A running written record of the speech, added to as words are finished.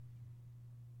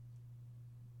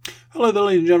Hello there,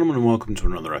 ladies and gentlemen, and welcome to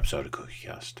another episode of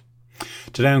CookieCast.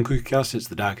 Today on CookieCast, it's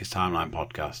the Darkest Timeline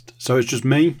podcast. So it's just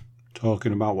me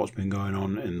talking about what's been going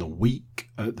on in the week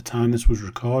at the time this was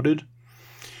recorded.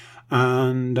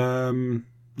 And,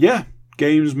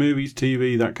 games, movies,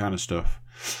 TV, that kind of stuff.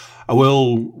 I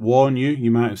will warn you,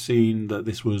 you might have seen that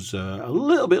this was a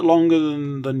little bit longer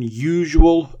than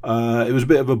usual. It was a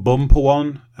bit of a bumper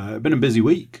one. It's been a busy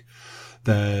week.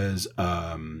 There's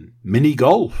mini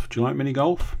golf. Do you like mini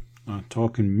golf?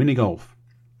 Talking mini golf.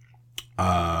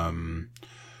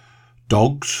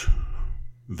 Dogs,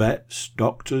 vets,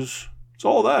 doctors. It's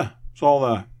all there.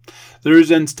 There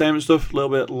is entertainment stuff, a little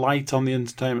bit light on the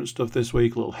entertainment stuff this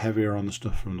week, a little heavier on the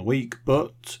stuff from the week,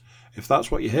 but if that's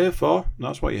what you're here for,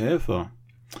 that's what you're here for.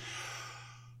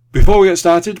 Before we get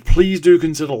started, please do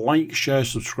consider like, share,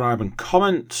 subscribe and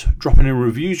comment, drop any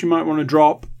reviews you might want to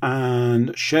drop,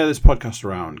 and share this podcast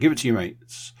around. Give it to your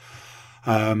mates.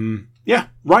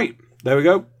 Right, there we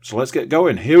go. So let's get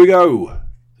going. Here we go.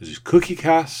 This is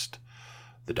CookieCast,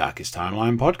 the Darkest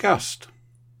Timeline podcast.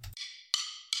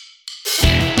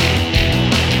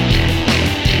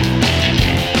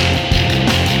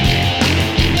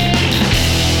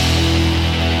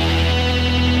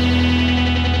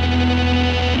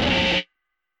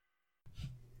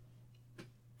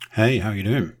 Hey, how you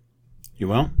doing? You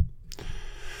well?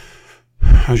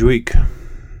 How's your week?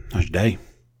 How's your day?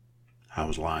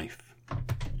 How's life?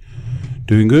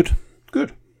 Doing good?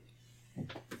 Good.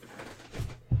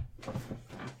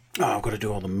 Oh, I've got to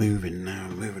do all the moving now.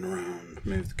 Moving around.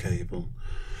 Move the cable.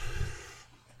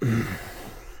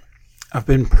 I've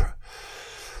been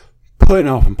putting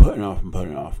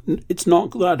off. It's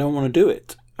not that I don't want to do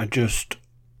it. I get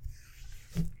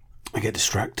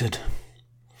distracted.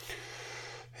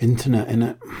 Internet,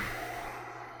 innit?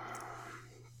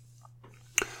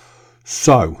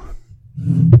 So,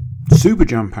 super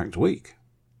jam-packed week.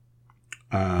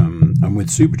 And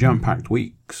with super jam-packed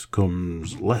weeks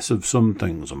comes less of some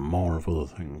things and more of other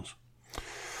things.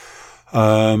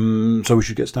 So we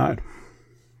should get started.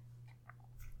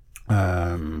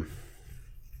 About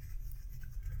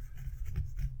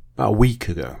a week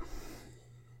ago.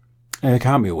 It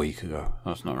can't be a week ago.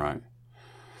 That's not right.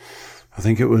 I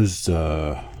think it was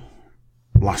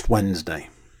last Wednesday.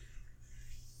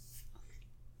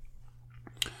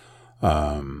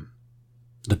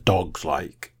 The dog's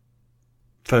like,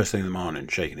 first thing in the morning,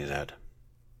 shaking his head.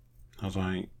 I was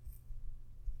like,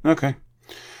 okay.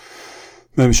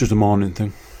 Maybe it's just a morning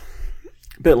thing.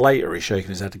 A bit later, he's shaking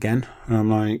his head again. And I'm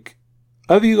like,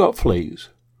 have you got fleas?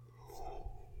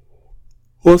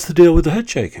 What's the deal with the head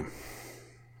shaking?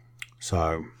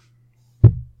 So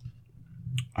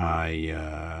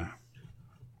the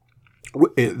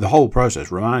whole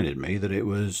process reminded me that it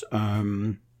was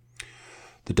the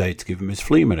day to give him his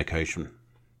flea medication,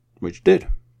 which did.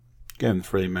 Gave him the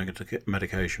flea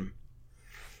medication.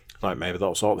 Like, maybe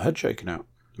that'll sort the head shaking out.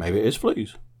 Maybe it is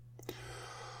fleas.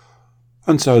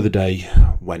 And so the day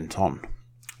went on.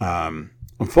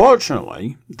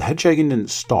 Unfortunately, the head shaking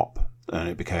didn't stop, and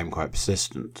it became quite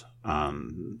persistent.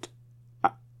 And,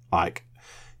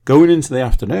 going into the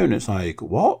afternoon, it's like,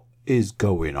 what is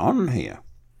going on here?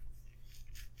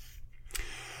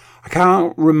 I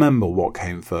can't remember what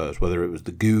came first, whether it was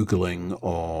the Googling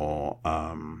or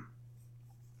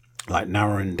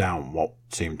narrowing down what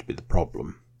seemed to be the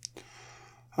problem.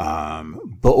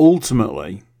 But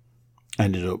ultimately,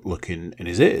 ended up looking in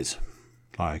his ears.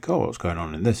 Like, oh, what's going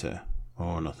on in this ear?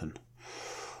 Oh, nothing.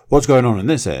 What's going on in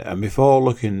this ear? And before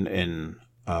looking in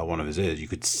one of his ears, you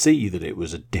could see that it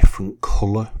was a different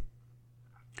colour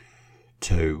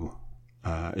to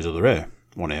his other ear.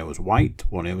 One ear was white,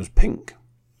 one ear was pink.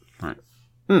 Right.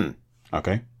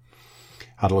 Okay.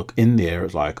 Had a look in the ear,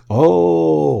 it's like,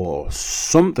 oh,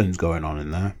 something's going on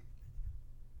in there.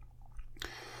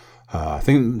 I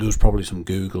think there was probably some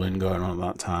Googling going on at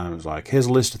that time. It was like, here's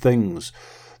a list of things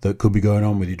that could be going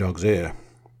on with your dog's ear.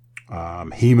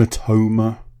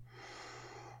 Hematoma.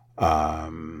 A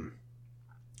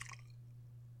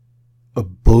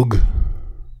bug.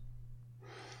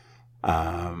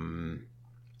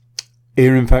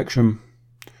 Ear infection.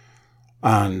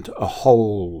 And a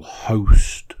whole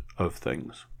host of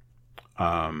things.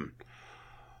 On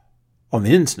the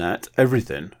internet, every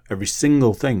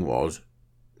single thing was,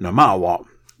 no matter what,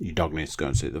 your dog needs to go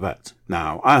and see the vet.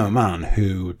 Now, I'm a man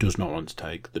who does not want to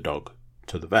take the dog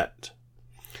to the vet.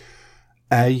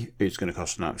 A, it's going to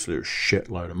cost an absolute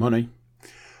shitload of money.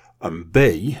 And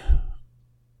B,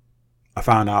 I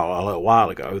found out a little while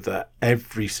ago that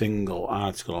every single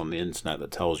article on the internet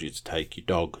that tells you to take your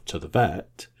dog to the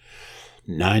vet,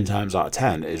 9 times out of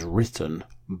 10 is written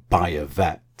by a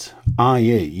vet,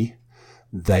 i.e.,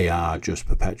 they are just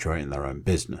perpetuating their own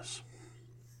business.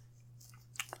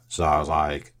 So I was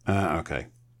like, okay.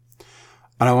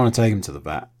 I don't want to take him to the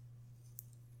vet.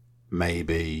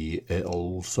 Maybe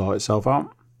it'll sort itself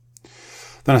out.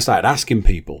 Then I started asking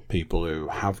people who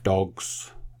have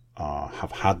dogs, or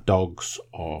have had dogs,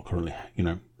 or currently,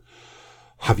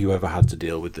 have you ever had to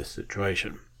deal with this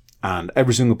situation? And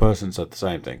every single person said the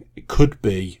same thing. It could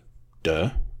be,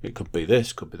 it could be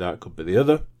this, could be that, could be the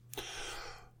other.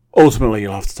 Ultimately,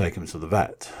 you'll have to take him to the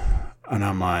vet. And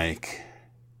I'm like,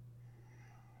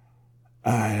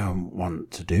 I don't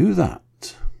want to do that.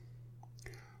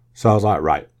 So I was like,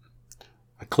 right.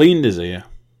 I cleaned his ear.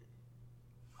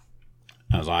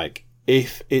 I was like,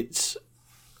 if it's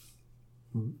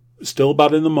still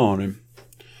bad in the morning,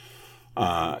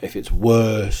 if it's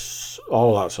worse,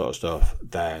 all that sort of stuff,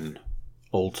 then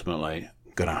ultimately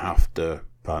I'm going to have to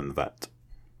find the vet.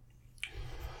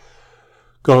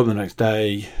 Got up the next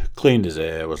day, cleaned his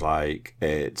ear, was like,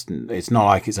 it's not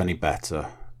like it's any better.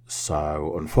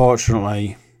 So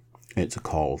unfortunately, it's a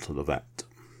call to the vet.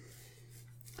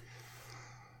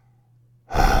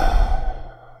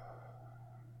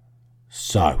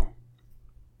 So,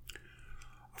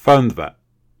 I phoned the vet.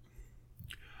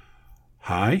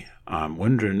 Hi, I'm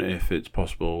wondering if it's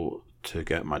possible to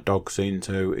get my dog seen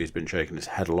to. He's been shaking his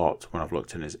head a lot when I've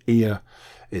looked in his ear.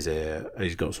 He's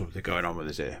got something going on with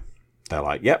his ear. They're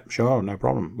like, yep, sure, no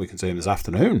problem. We can see him this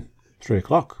afternoon,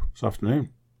 3:00 this afternoon.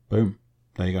 Boom,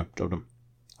 there you go, job done.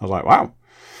 I was like, wow,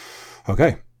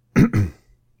 okay.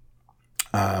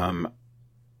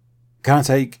 Can I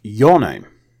take your name?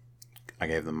 I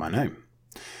gave them my name.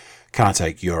 Can I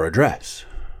take your address?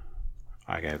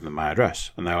 I gave them my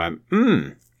address. And they went,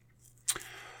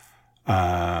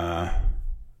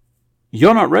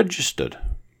 you're not registered.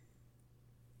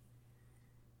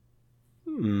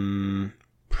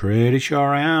 Pretty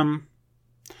sure I am.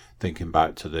 Thinking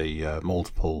back to the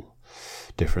multiple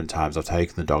different times I've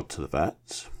taken the dog to the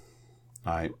vets.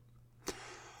 Right.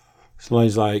 So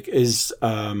he's like,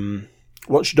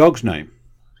 what's your dog's name?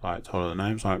 I told her the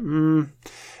name. It's like,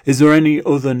 is there any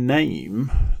other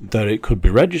name that it could be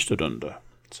registered under?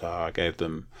 So I gave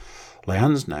them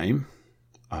Leanne's name.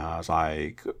 I was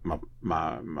like,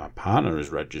 my partner is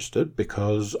registered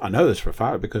because I know this for a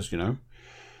fact because,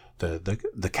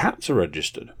 the cats are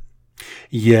registered.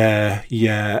 Yeah,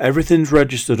 everything's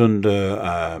registered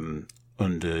under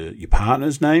your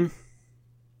partner's name.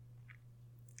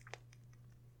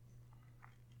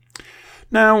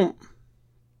 Now,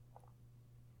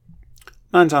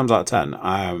 9 times out of 10,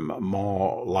 I'm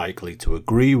more likely to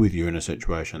agree with you in a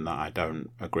situation that I don't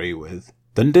agree with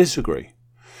than disagree.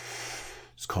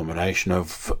 It's a combination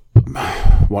of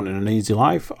wanting an easy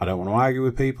life, I don't want to argue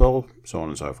with people, so on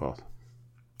and so forth.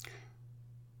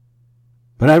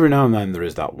 But every now and then there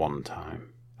is that one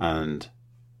time. And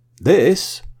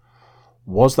this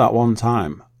was that one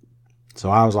time. So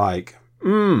I was like,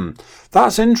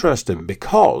 that's interesting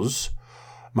because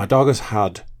my dog has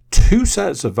had 2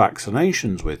 sets of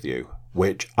vaccinations with you,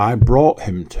 which I brought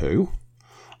him to,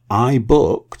 I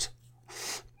booked,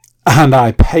 and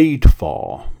I paid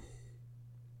for.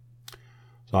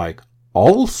 Like,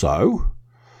 also,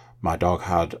 my dog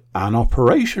had an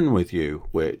operation with you,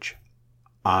 which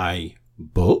I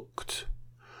booked,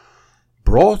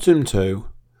 brought him to,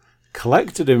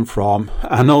 collected him from,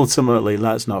 and ultimately,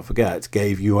 let's not forget,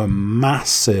 gave you a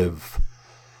massive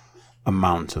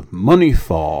amount of money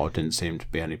for. Didn't seem to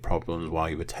be any problems while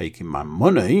you were taking my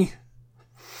money.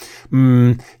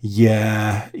 Your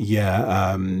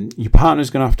partner's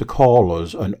going to have to call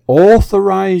us and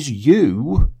authorise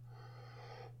you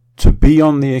to be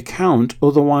on the account,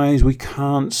 otherwise we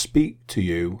can't speak to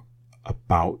you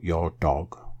about your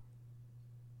dog.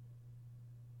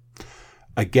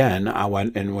 Again, I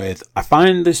went in with, I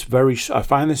find this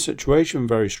situation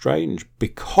very strange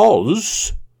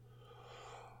because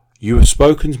you have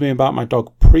spoken to me about my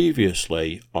dog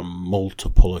previously on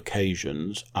multiple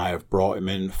occasions. I have brought him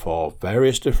in for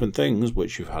various different things,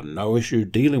 which you've had no issue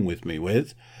dealing with me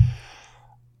with.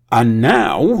 And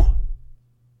now,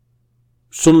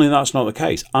 suddenly that's not the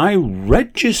case. I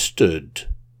registered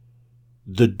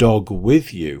the dog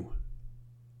with you.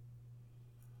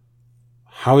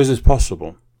 How is this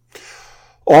possible?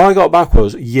 All I got back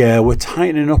was, we're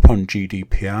tightening up on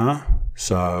GDPR.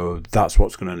 So that's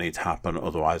what's going to need to happen.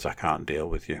 Otherwise, I can't deal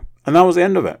with you. And that was the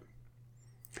end of it.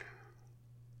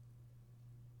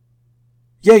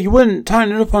 Yeah, you weren't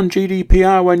tightening up on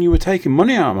GDPR when you were taking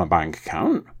money out of my bank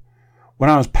account. When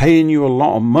I was paying you a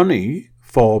lot of money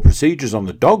for procedures on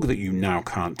the dog that you now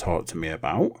can't talk to me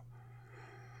about.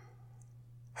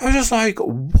 I was just like,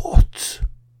 what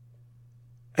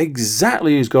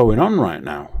exactly is going on right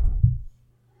now?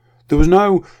 There was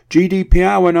no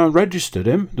GDPR when I registered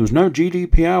him. There was no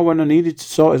GDPR when I needed to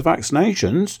sort his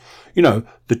vaccinations. You know,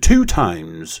 the 2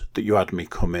 times that you had me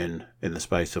come in the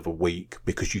space of a week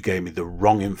because you gave me the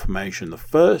wrong information the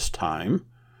first time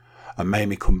and made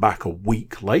me come back a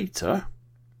week later.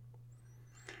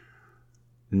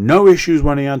 No issues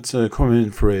when he had to come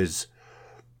in for his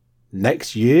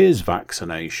next year's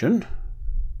vaccination.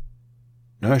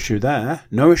 No issue there.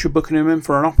 No issue booking him in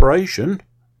for an operation.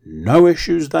 No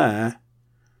issues there.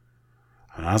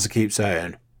 And as I keep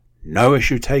saying, no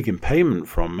issue taking payment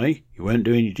from me. You weren't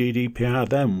doing your GDPR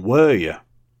then, were you?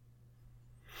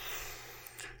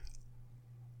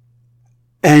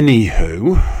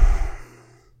 Anywho,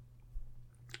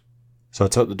 so I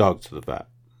took the dog to the vet,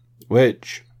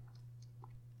 which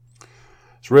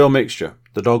it's a real mixture.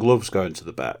 The dog loves going to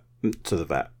the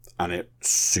vet, and it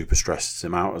super stresses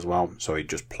him out as well, so he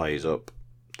just plays up.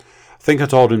 I think I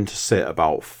told him to sit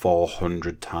about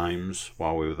 400 times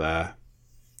while we were there.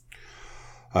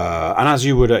 And as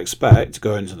you would expect,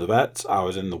 going to the vet, I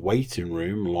was in the waiting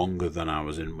room longer than I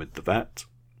was in with the vet.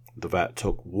 The vet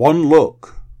took one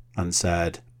look and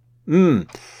said, your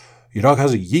dog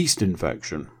has a yeast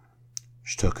infection.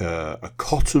 She took a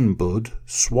cotton bud,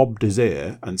 swabbed his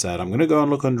ear, and said, I'm going to go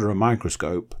and look under a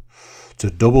microscope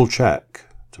to double check,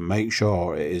 to make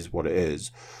sure it is what it is.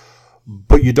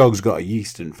 But your dog's got a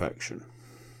yeast infection.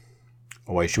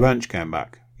 Away she went, she came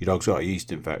back. Your dog's got a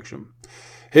yeast infection.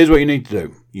 Here's what you need to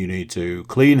do. You need to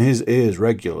clean his ears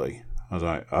regularly. I was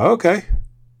like, oh, okay.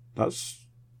 That's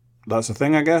a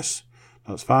thing, I guess.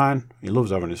 That's fine. He loves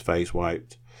having his face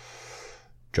wiped.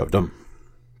 Job done.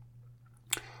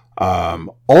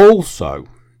 Also,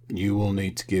 you will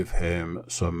need to give him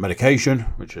some medication,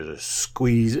 which is a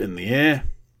squeeze in the ear.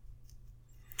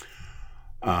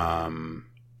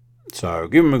 So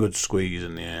give him a good squeeze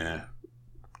in the ear.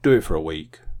 Do it for a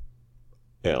week.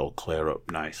 It'll clear up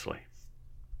nicely.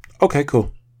 Okay,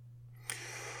 cool.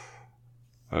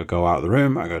 I go out of the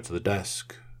room. I go to the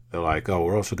desk. They're like, oh,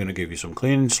 we're also going to give you some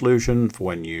cleaning solution for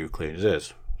when you clean his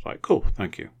ears. It's like, cool,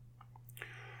 thank you.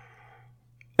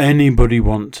 Anybody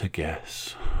want to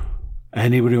guess?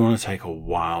 Anybody want to take a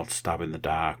wild stab in the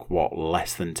dark? What,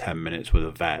 less than 10 minutes with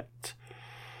a vet,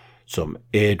 some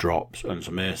eardrops and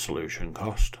some ear solution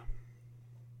cost?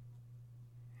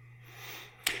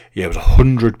 Yeah, it was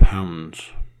 £100.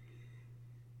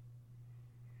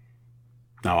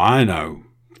 Now I know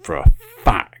for a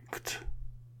fact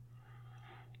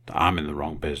that I'm in the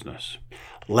wrong business.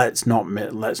 Let's not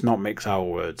mix our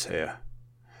words here.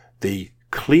 The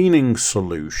cleaning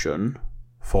solution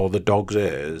for the dog's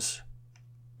ears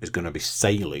is going to be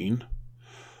saline,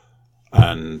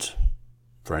 and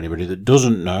for anybody that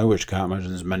doesn't know, which I can't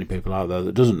imagine there's many people out there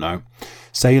that doesn't know,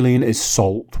 saline is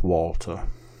salt water.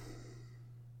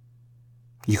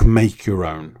 You can make your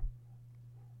own.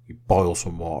 You boil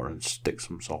some water and stick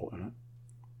some salt in it.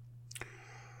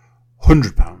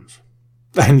 £100.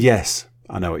 And yes,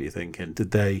 I know what you're thinking.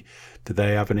 Did they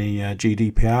have any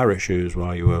GDPR issues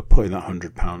while you were putting that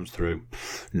 £100 through?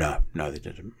 No, they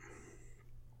didn't.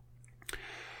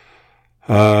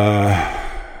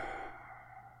 Yeah.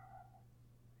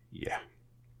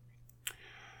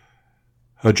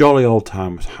 A jolly old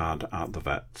time was had at the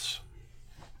vets.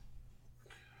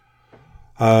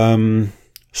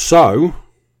 So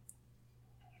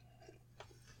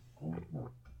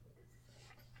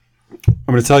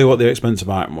I'm going to tell you what the expensive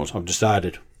item was. I've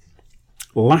decided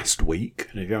last week,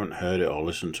 and if you haven't heard it or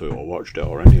listened to it or watched it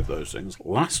or any of those things,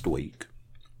 last week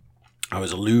I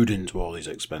was alluding to all these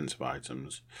expensive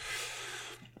items.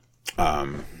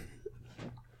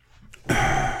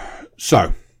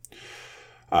 So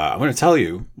I'm going to tell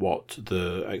you what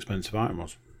the expensive item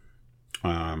was.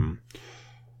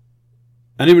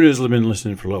 Anybody who's been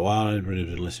listening for a little while, anybody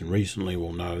who's been listening recently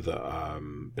will know that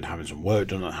I've been having some work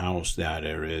done at the house. The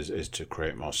idea is to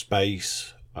create more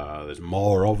space. There's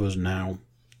more of us now.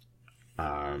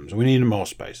 So we need more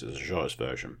space. It's the shortest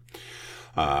version.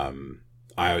 I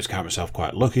always count myself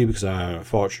quite lucky because I'm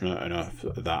fortunate enough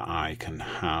that I can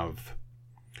have,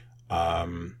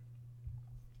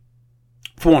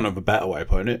 for want of a better way of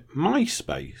putting it, my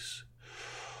space.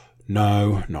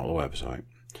 No, not the website.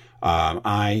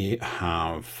 I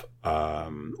have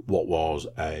what was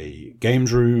a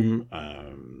games room,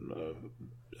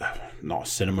 not a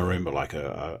cinema room, but like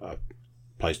a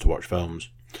place to watch films,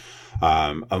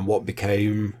 and what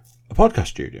became a podcast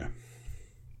studio.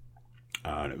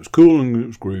 And it was cool and it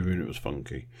was groovy and it was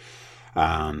funky.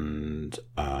 And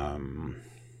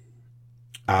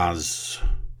as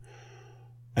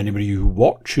anybody who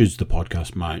watches the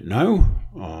podcast might know,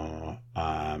 or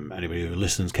anybody who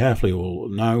listens carefully will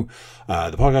know,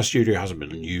 the podcast studio hasn't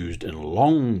been used in a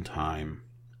long time.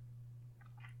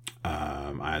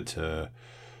 I had to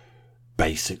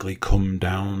basically come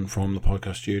down from the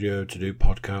podcast studio to do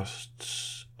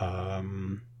podcasts,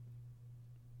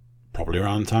 probably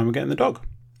around the time of getting the dog.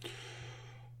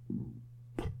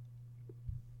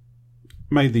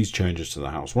 Made these changes to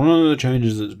the house. One of the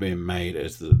changes that's being made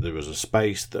is that there was a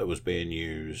space that was being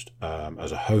used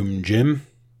as a home gym.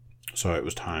 So it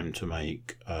was time to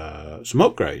make some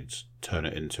upgrades, turn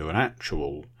it into an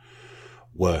actual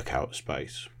workout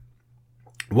space.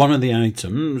 One of the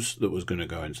items that was going to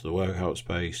go into the workout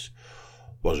space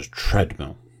was a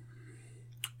treadmill.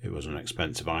 It was an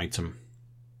expensive item.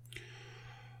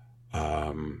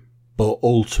 But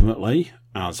ultimately,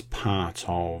 as part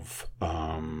of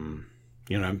the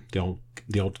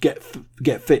old get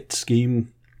fit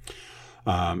scheme,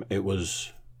 it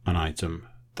was an item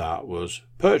that was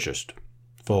purchased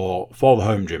for the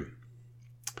home gym.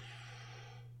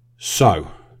 So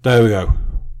there we go.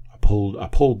 I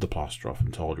pulled the plaster off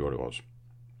and told you what it was.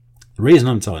 The reason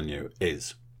I'm telling you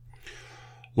is,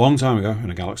 long time ago in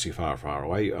a galaxy far, far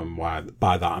away, and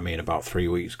by that I mean about 3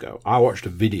 weeks ago, I watched a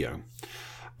video,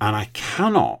 and I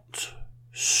cannot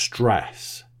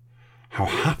stress how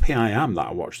happy I am that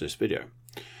I watched this video.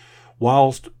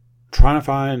 Whilst trying to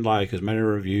find as many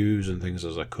reviews and things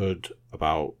as I could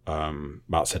about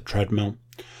said treadmill,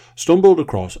 stumbled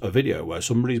across a video where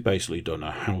somebody's basically done a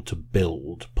how to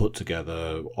build, put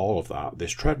together all of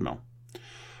this treadmill.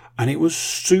 And it was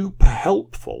super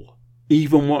helpful,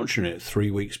 even watching it 3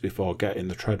 weeks before getting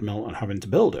the treadmill and having to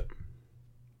build it.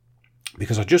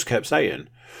 Because I just kept saying,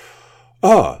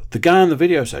 the guy in the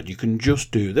video said you can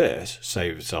just do this,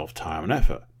 save yourself time and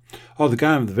effort. The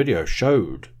guy in the video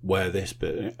showed where this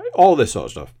bit, all this sort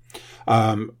of stuff.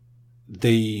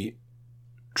 The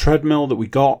treadmill that we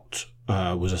got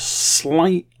was a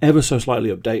ever so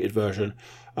slightly updated version.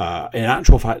 In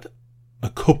actual fact, a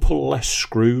couple less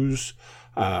screws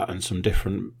and some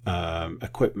different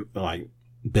equipment, like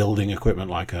building equipment,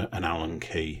 like an Allen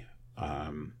key.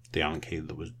 The Allen key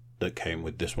that came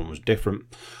with this one was different.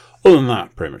 Other than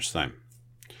that, pretty much the same.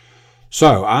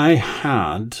 So I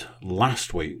had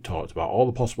last week talked about all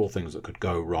the possible things that could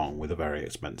go wrong with a very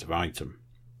expensive item.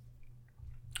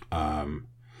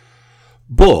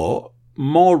 But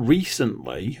more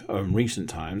recently, in recent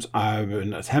times, I've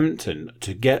been attempting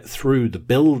to get through the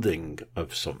building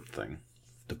of something,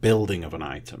 the building of an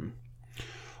item,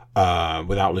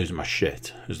 without losing my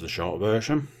shit, is the short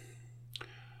version.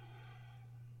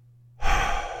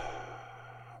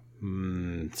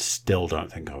 Still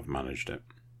don't think I've managed it.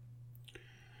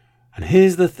 And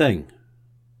here's the thing.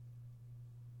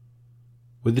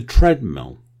 With the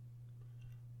treadmill,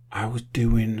 I was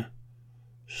doing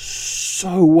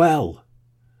so well.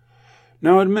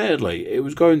 Now, admittedly, it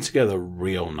was going together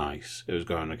real nice. It was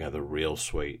going together real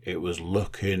sweet. It was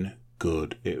looking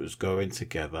good. It was going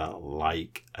together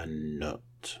like a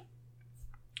nut.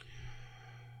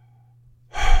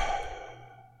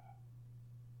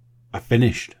 I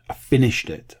finished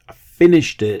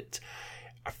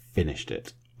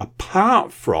it.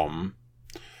 Apart from,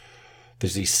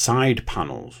 there's these side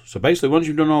panels. So basically, once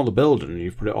you've done all the building and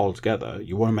you've put it all together,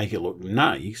 you want to make it look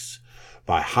nice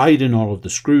by hiding all of the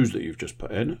screws that you've just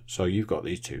put in. So you've got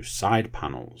these two side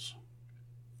panels.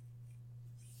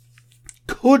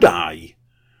 Could I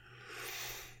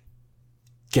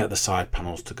get the side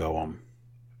panels to go on?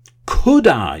 Could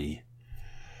I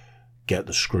get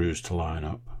the screws to line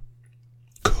up?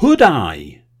 Could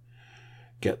I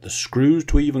get the screws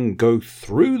to even go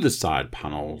through the side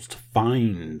panels to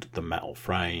find the metal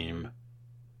frame?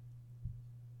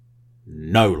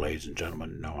 No, ladies and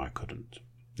gentlemen, no, I couldn't.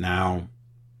 Now,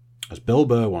 as Bill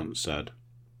Burr once said,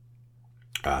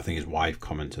 I think his wife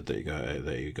commented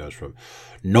that he goes from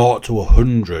 0 to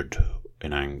 100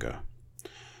 in anger.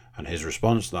 And his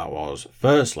response to that was,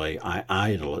 firstly, I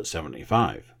idle at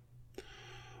 75.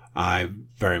 I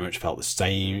very much felt the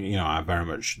same,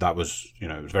 that was,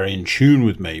 it was very in tune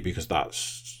with me because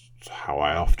that's how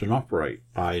I often operate.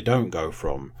 I don't go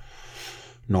from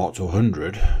 0 to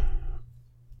 100.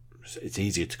 It's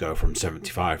easier to go from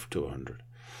 75 to 100.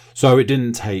 So it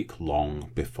didn't take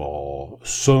long before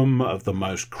some of the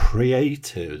most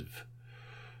creative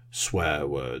swear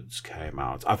words came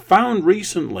out. I've found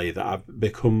recently that I've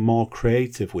become more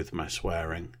creative with my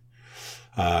swearing.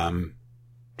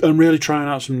 I'm really trying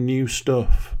out some new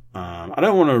stuff. I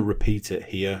don't want to repeat it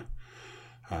here.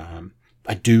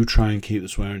 I do try and keep the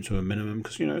swearing to a minimum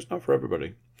because, it's not for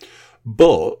everybody.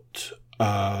 But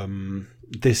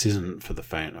this isn't for the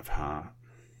faint of heart.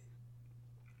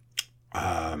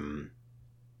 Some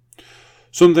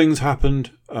things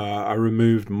happened. I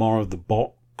removed more of the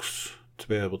box to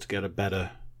be able to get a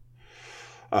better...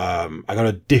 I got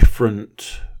a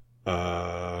different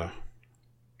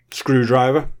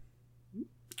screwdriver,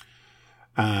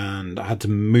 and I had to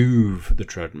move the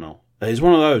treadmill. It's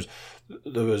one of those.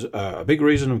 There was a big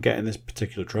reason of getting this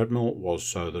particular treadmill was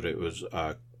so that it was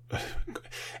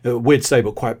weird to say,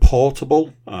 but quite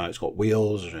portable. It's got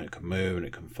wheels and it can move and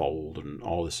it can fold and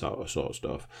all this sort of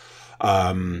stuff.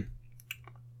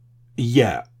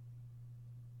 Yeah,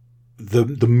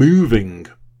 the moving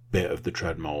bit of the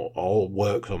treadmill all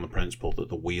works on the principle that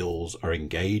the wheels are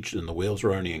engaged, and the wheels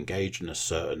are only engaged in a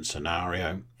certain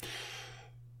scenario.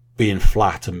 Being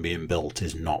flat and being built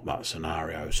is not that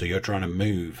scenario. So you're trying to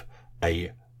move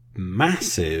a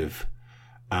massive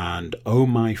and, oh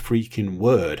my freaking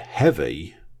word,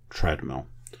 heavy treadmill.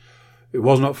 It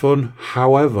was not fun.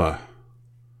 However,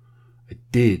 I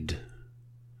did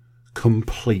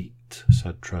complete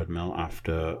said treadmill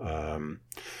after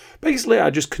basically I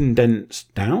just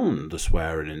condensed down the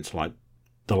swearing into like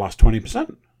the last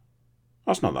 20%.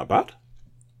 That's not that bad,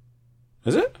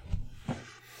 is it?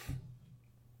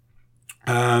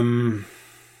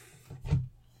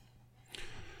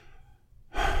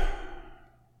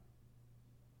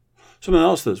 Something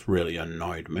else that's really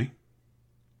annoyed me,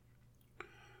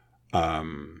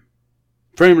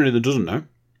 for anybody that doesn't know,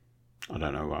 I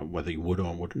don't know whether you would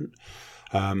or wouldn't,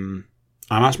 I'm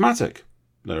asthmatic.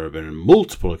 There have been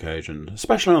multiple occasions,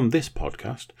 especially on this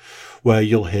podcast, where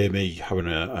you'll hear me having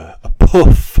a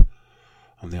puff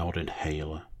on the old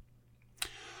inhaler.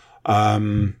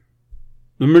 The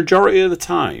majority of the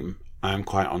time, I'm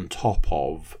quite on top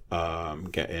of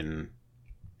getting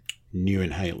new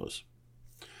inhalers.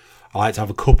 I like to have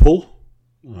a couple,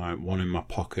 like one in my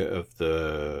pocket of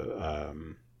the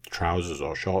trousers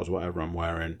or shorts, whatever I'm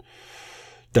wearing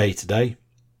day to day.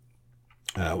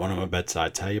 One on my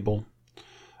bedside table.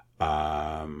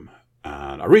 And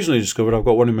I recently discovered I've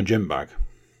got one in my gym bag.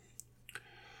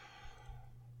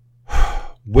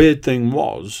 Weird thing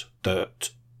was that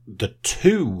the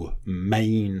two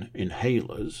main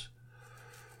inhalers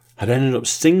had ended up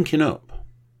syncing up,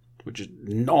 which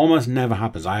almost never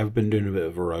happens. I have been doing a bit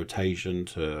of a rotation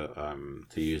to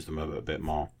use them a bit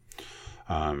more.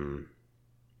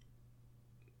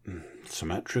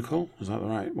 Symmetrical, is that the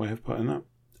right way of putting that?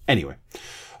 Anyway,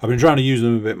 I've been trying to use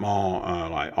them a bit more,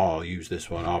 like, I'll use this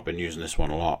one, I've been using this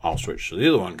one a lot, I'll switch to the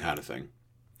other one kind of thing.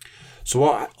 So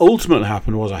what ultimately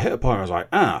happened was I hit a point where I was like,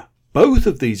 both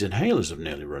of these inhalers have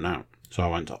nearly run out. So I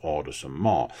went to order some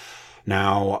more.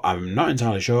 Now, I'm not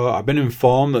entirely sure. I've been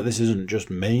informed that this isn't just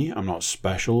me. I'm not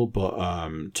special, but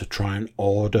to try and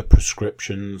order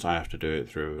prescriptions, I have to do it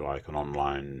through like an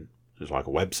online, it's like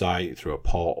a website, through a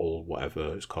portal,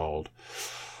 whatever it's called.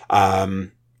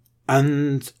 And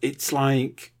it's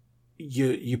like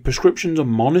your prescriptions are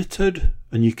monitored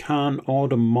and you can't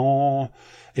order more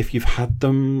if you've had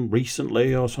them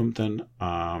recently or something.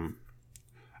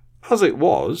 As it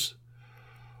was,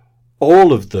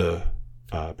 all of the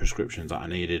prescriptions that I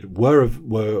needed were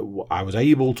I was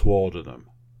able to order them.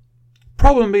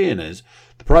 Problem being is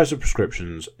the price of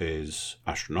prescriptions is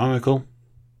astronomical.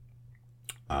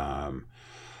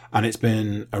 And it's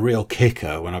been a real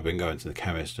kicker when I've been going to the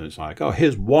chemist and it's like, oh,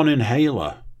 here's one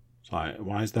inhaler. It's like,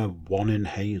 why is there one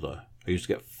inhaler? I used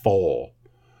to get 4.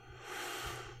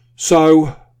 So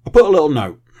I put a little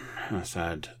note. I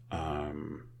said,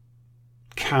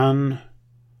 can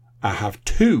I have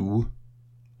 2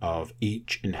 of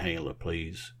each inhaler,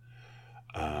 please?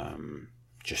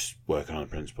 Just working on the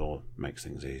principle makes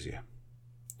things easier.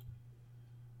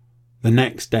 The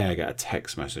next day I get a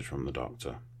text message from the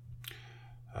doctor.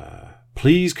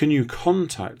 Please can you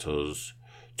contact us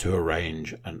to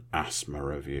arrange an asthma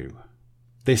review?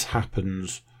 This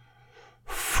happens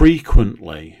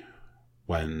frequently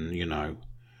when,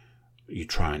 you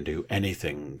try and do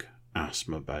anything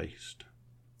asthma based.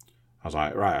 I was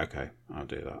like, right, okay, I'll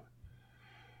do that.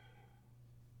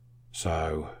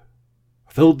 So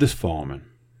I filled this form in.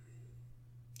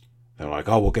 They're like,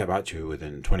 oh, we'll get back to you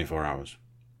within 24 hours.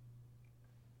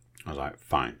 I was like,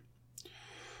 fine.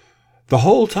 The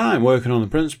whole time working on the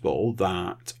principle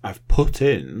that I've put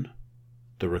in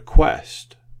the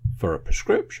request for a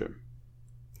prescription.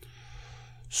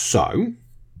 So,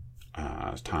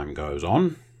 as time goes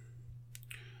on,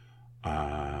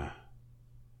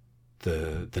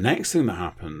 the next thing that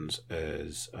happens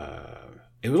is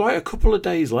it was like a couple of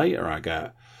days later I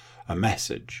get a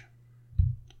message.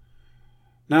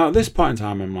 Now at this point in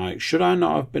time I'm like, should I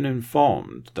not have been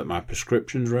informed that my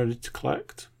prescription's ready to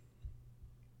collect?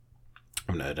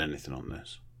 I haven't heard anything on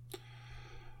this.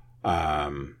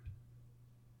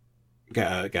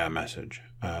 get a message.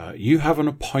 You have an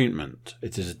appointment.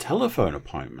 It is a telephone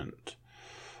appointment,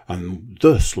 and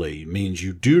thusly means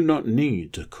you do not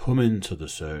need to come into the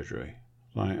surgery.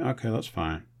 Like, okay, that's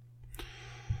fine.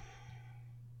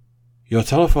 Your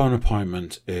telephone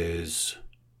appointment is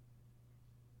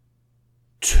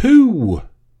 2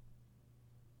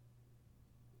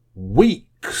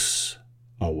 weeks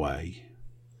away.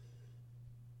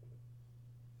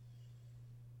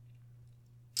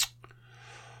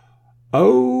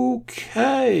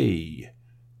 Okay.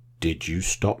 Did you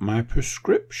stop my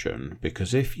prescription?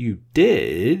 Because if you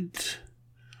did,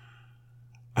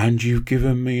 and you've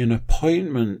given me an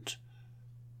appointment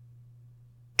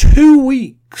 2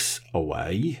 weeks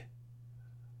away,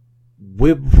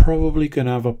 we're probably going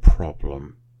to have a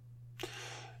problem.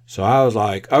 So I was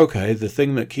like, okay, the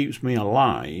thing that keeps me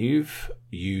alive,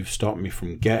 you've stopped me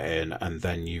from getting, and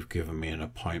then you've given me an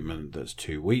appointment that's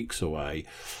 2 weeks away.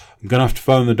 I'm going to have to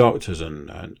phone the doctors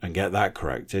and get that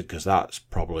corrected, because that's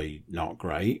probably not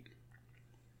great.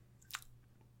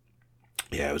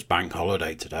 Yeah, it was bank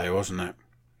holiday today, wasn't it?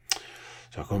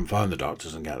 So I couldn't phone the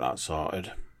doctors and get that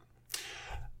sorted.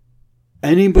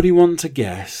 Anybody want to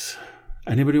guess?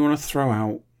 Anybody want to throw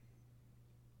out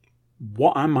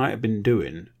what I might have been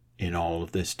doing in all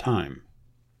of this time?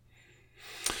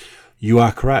 You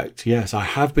are correct. Yes, I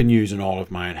have been using all of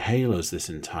my inhalers this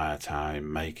entire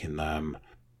time, making them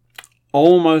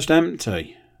almost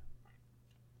empty.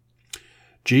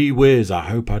 Gee whiz, I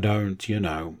hope I don't,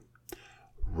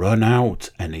 run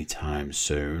out anytime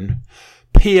soon.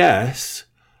 P.S.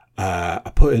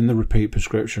 I put in the repeat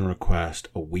prescription request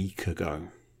a week ago.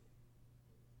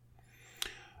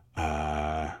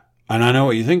 And I know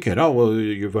what you're thinking. Oh, well,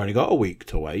 you've only got a week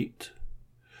to wait.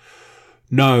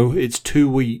 No, it's 2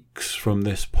 weeks from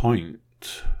this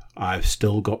point. I've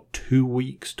still got 2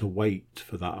 weeks to wait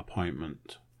for that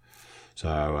appointment.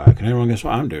 So, can anyone guess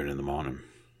what I'm doing in the morning?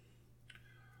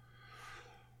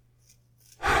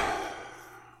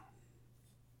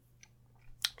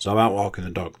 So, I'm out walking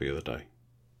the dog the other day.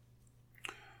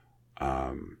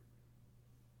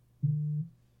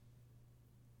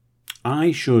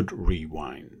 I should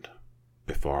rewind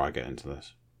before I get into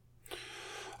this.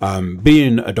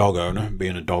 Being a dog owner,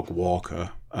 being a dog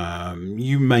walker,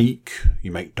 you make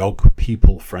dog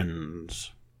people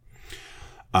friends.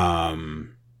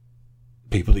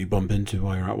 People that you bump into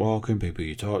while you're out walking, people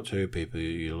you talk to, people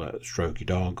you let stroke your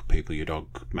dog, people your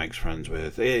dog makes friends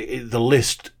with. The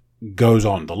list goes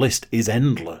on. The list is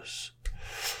endless.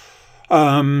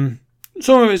 Some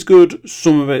of it's good,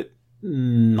 some of it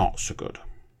not so good.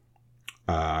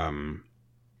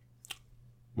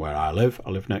 Where I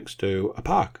live next to a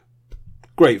park.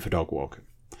 Great for dog walking.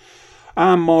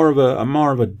 I'm more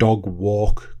of a dog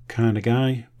walk kind of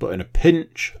guy, but in a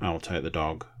pinch, I'll take the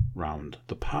dog round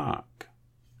the park.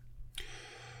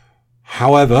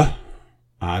 However,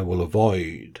 I will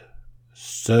avoid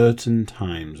certain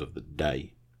times of the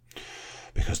day,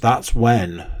 because that's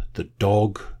when the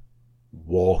dog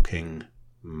walking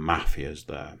mafia is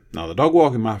there. Now, the dog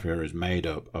walking mafia is made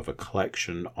up of a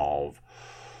collection of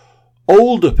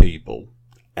older people,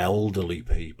 elderly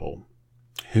people,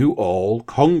 who all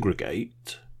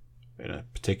congregate in a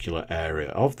particular area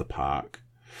of the park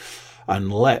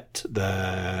and let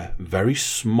their very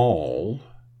small,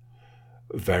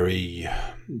 very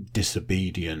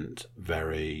disobedient,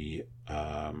 very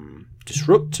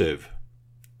disruptive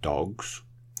dogs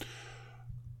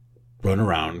run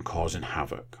around causing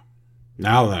havoc.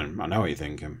 Now then, I know what you're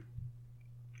thinking.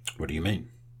 What do you mean?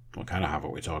 What kind of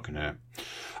havoc are we talking here?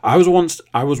 I was once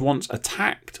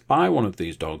attacked by one of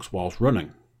these dogs whilst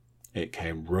running. It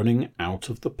came running out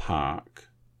of the park,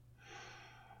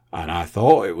 and I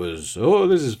thought it was, oh,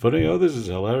 this is funny, oh, this is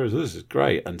hilarious, this is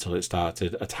great, until it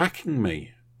started attacking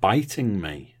me, biting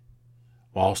me,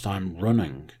 whilst I'm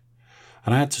running.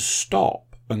 And I had to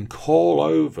stop and call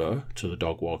over to the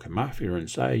dog walking mafia and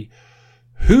say,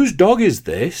 whose dog is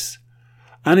this?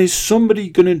 And is somebody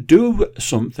going to do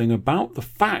something about the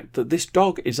fact that this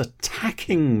dog is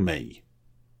attacking me?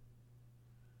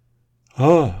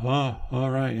 Oh, all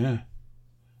right, yeah.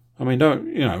 I mean,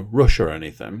 don't, rush or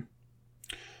anything.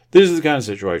 This is the kind of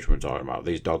situation we're talking about.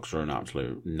 These dogs are an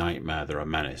absolute nightmare. They're a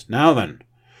menace. Now then,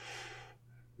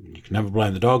 you can never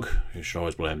blame the dog. You should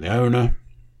always blame the owner.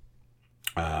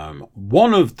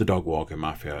 One of the dog walking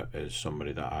mafia is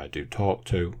somebody that I do talk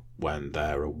to when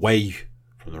they're away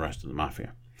from the rest of the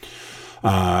mafia.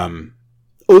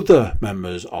 Other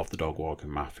members of the dog walking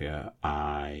mafia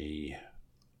I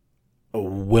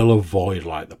will avoid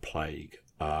like the plague.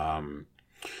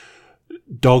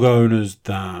 dog owners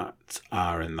that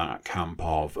are in that camp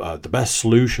of the best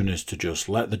solution is to just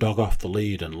let the dog off the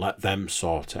lead and let them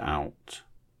sort it out.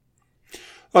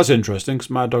 That's interesting, because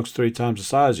my dog's 3 times the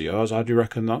size of yours. How do you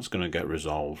reckon that's going to get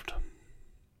resolved?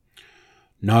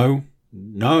 No,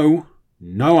 I'm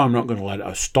not going to let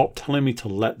it. Stop telling me to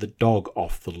let the dog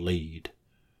off the lead.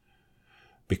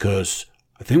 Because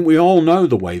I think we all know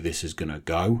the way this is going to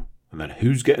go, and then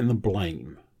who's getting the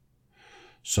blame.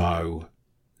 So,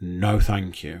 no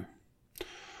thank you.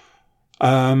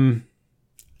 A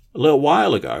little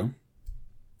while ago,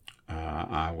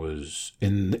 I was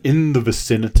in the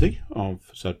vicinity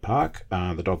of said park,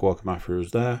 and the dog walking after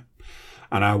was there,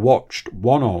 and I watched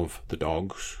one of the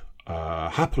dogs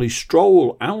happily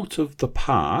stroll out of the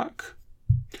park,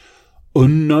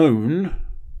 unknown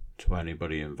to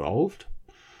anybody involved,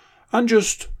 and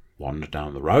just wander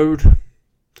down the road,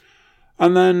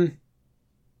 and then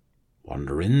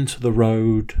wander into the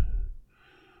road,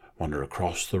 wander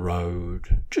across the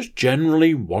road, just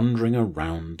generally wandering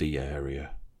around the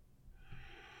area.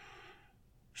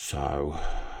 So,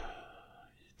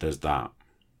 there's that.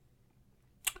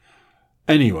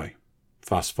 Anyway,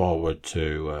 fast forward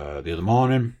to the other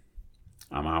morning.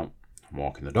 I'm out, I'm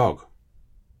walking the dog.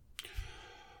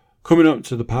 Coming up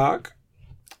to the park,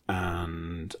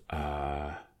 and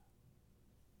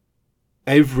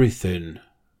everything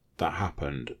that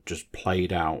happened just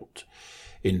played out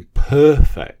in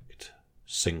perfect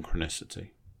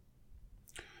synchronicity.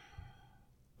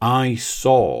 I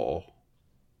saw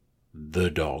the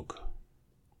dog.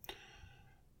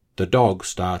 The dog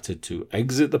started to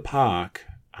exit the park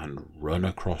and run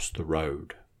across the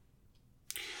road.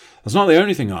 That's not the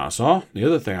only thing I saw. The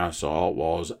other thing I saw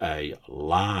was a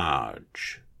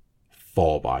large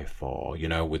 4x4, you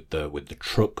know, with the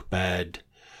truck bed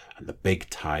and the big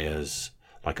tyres,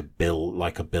 like a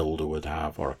builder would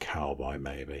have, or a cowboy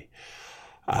maybe,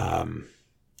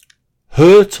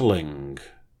 hurtling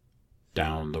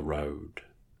down the road.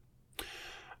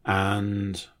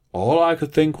 And all I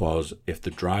could think was, if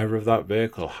the driver of that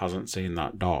vehicle hasn't seen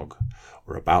that dog,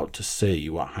 we're about to see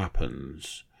what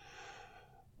happens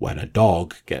when a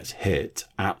dog gets hit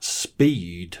at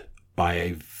speed by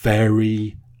a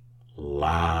very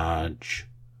large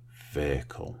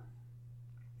vehicle.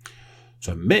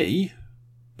 So me,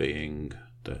 being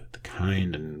the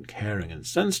kind and caring and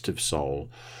sensitive soul,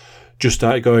 just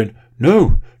started going,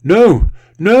 no.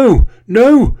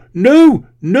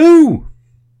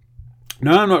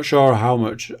 Now, I'm not sure how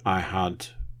much I had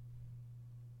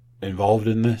involved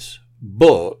in this,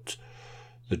 but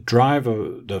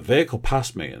the vehicle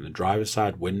passed me and the driver's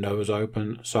side window was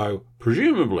open. So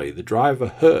presumably the driver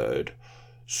heard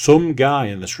some guy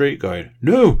in the street going,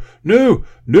 no.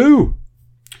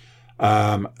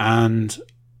 And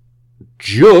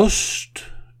just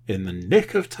in the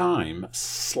nick of time,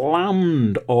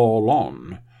 slammed all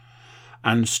on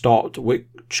and stopped,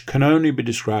 which can only be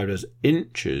described as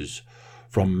inches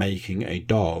from making a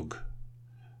dog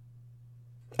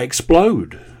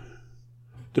explode.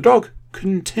 The dog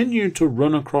continued to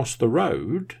run across the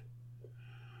road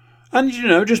and,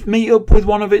 just meet up with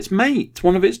one of its mates,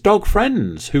 one of its dog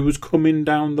friends who was coming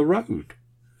down the road.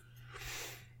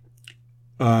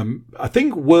 I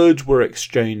think words were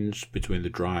exchanged between the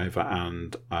driver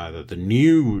and either the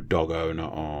new dog owner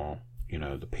or,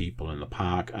 the people in the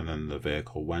park, and then the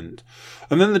vehicle went.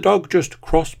 And then the dog just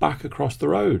crossed back across the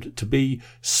road to be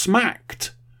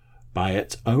smacked by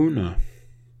its owner.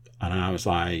 And I was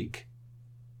like,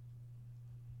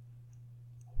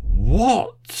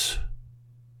 what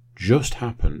just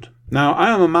happened? Now, I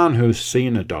am a man who has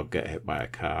seen a dog get hit by a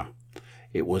car.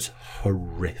 It was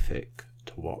horrific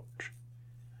to watch.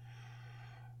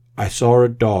 I saw a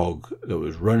dog that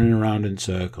was running around in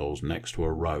circles next to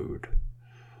a road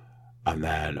and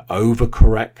then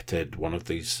overcorrected one of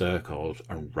these circles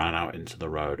and ran out into the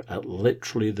road at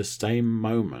literally the same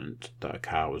moment that a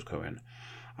car was going.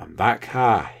 And that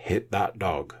car hit that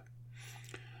dog.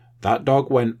 That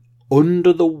dog went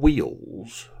under the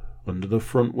wheels, under the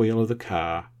front wheel of the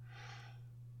car,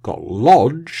 got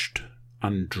lodged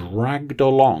and dragged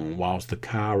along whilst the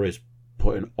car is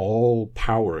putting all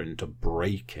power into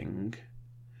braking.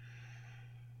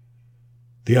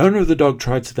 The owner of the dog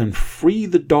tried to then free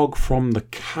the dog from the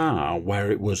car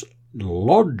where it was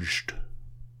lodged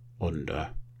under,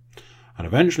 and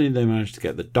eventually they managed to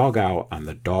get the dog out and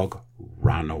the dog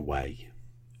ran away.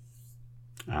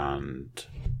 And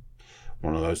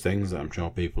one of those things that I'm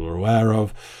sure people are aware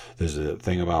of, there's a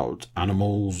thing about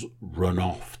animals run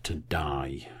off to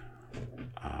die.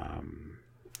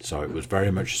 So it was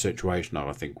very much a situation that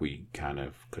I think we kind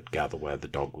of could gather where the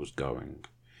dog was going.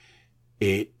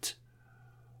 It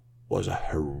was a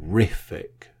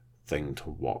horrific thing to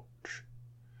watch.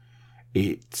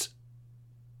 It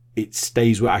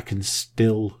stays where I can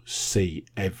still see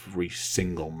every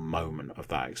single moment of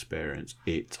that experience.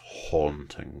 It's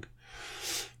haunting.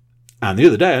 And the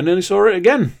other day I nearly saw it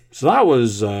again. So that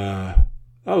was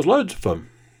loads of fun.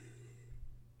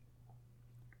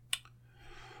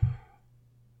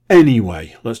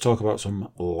 Anyway, let's talk about some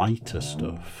lighter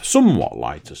stuff. Somewhat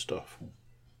lighter stuff.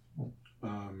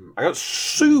 I got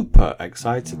super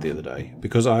excited the other day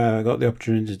because I got the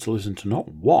opportunity to listen to not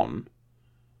one,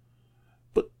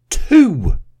 but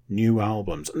 2 new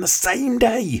albums on the same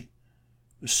day.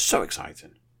 It was so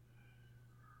exciting.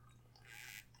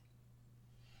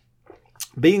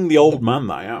 Being the old man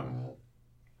that I am,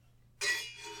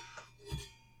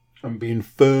 and being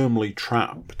firmly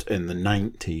trapped in the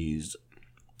 90s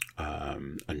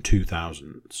and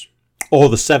 2000s, or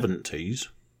the 70s,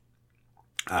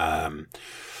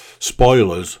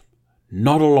 spoilers,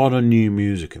 not a lot of new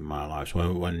music in my life.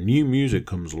 So when new music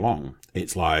comes along,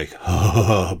 it's like,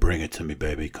 oh, bring it to me,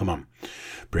 baby. Come on.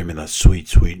 Bring me that sweet,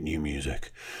 sweet new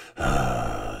music.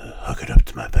 Hook it up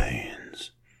to my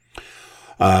veins.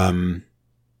 I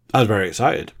was very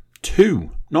excited.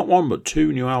 2, not 1, but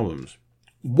 2 new albums.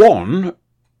 One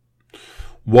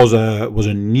was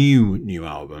a new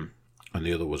album, and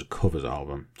the other was a covers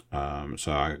album.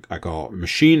 So I got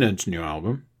Machine Head's new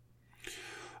album,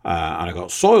 and I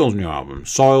got Soil's new album.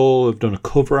 Soil have done a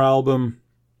cover album.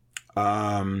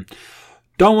 Don't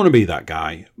want to be that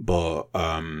guy, but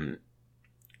the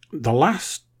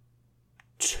last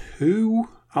 2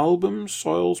 albums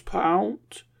Soil's put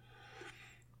out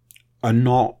are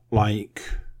not like,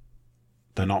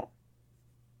 they're not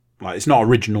like, it's not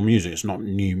original music, it's not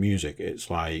new music. It's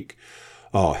like,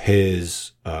 oh,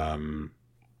 here's a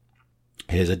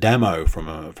demo from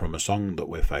a song that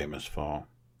we're famous for,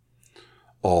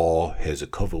 or here's a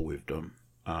cover we've done.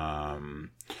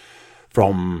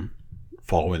 From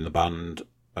following the band,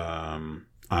 I'm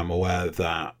aware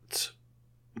that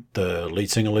the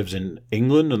lead singer lives in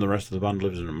England and the rest of the band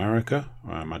lives in America.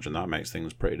 I imagine that makes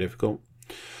things pretty difficult.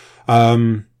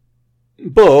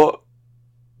 But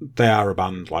they are a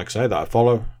band, like I say, that I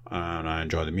follow and I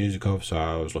enjoy the music of, so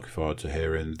I was looking forward to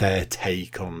hearing their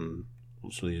take on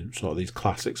sort of these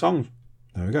classic songs.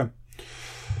 There we go.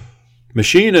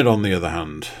 Machine Head, on the other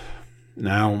hand.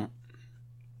 Now,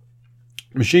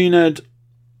 Machine Head,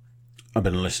 I've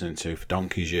been listening to for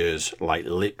donkey's years, like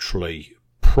literally,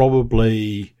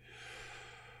 probably,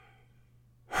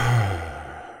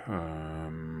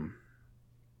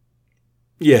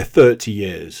 30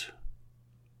 years.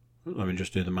 Let me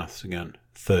just do the maths again.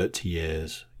 30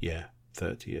 years. Yeah,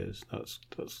 30 years. That's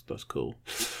cool.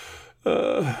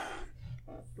 Man,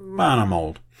 I'm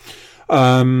old.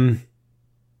 In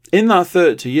that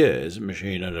 30 years,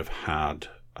 Machine Head have had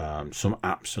some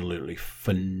absolutely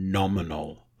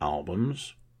phenomenal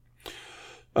albums.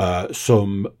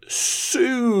 Some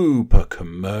super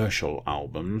commercial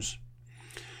albums.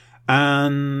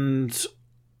 And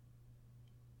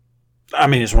I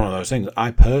mean, it's one of those things.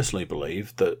 I personally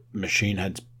believe that Machine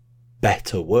Head's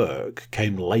better work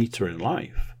came later in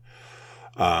life.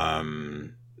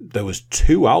 There was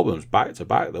 2 albums back to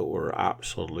back that were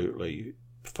absolutely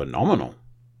phenomenal.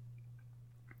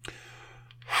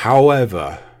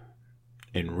 However,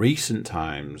 in recent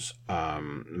times,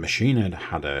 Machine Head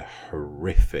had a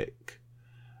horrific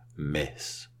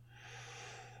miss.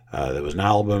 There was an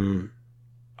album,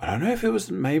 I don't know if it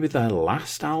was maybe their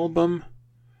last album,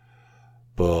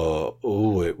 but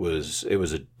it was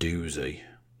a doozy.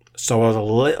 So I was a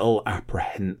little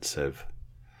apprehensive.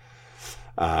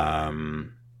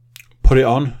 Put it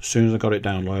on as soon as I got it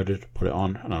downloaded. Put it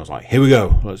on, and I was like, "Here we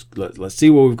go. Let's see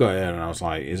what we've got here." And I was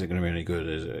like, "Is it going to be any good?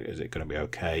 Is it going to be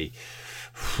okay?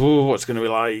 What's it going to be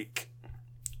like?"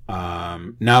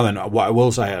 Now then, what I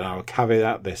will say, and I will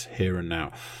caveat this here and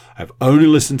now, I've only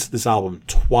listened to this album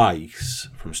twice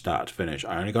from start to finish.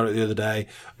 I only got it the other day.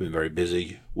 I've been very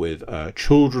busy with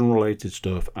children-related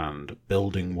stuff and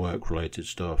building work-related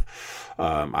stuff.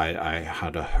 I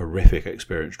had a horrific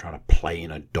experience trying to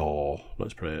plane a door.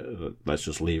 Let's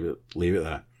just leave it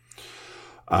there.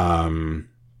 So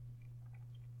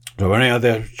I've only had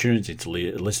the opportunity to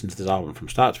listen to this album from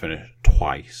start to finish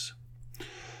twice.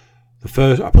 I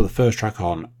put the first track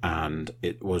on, and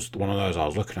it was one of those I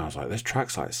was looking at, I was like, this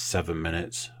track's like 7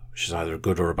 minutes, which is either a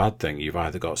good or a bad thing. You've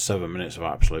either got 7 minutes of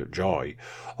absolute joy,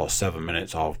 or 7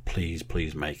 minutes of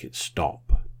please make it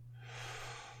stop.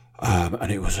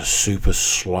 And it was a super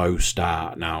slow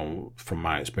start. Now, from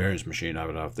my experience, Machine, I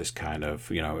would have this kind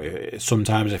of,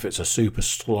 sometimes if it's a super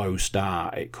slow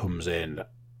start, it comes in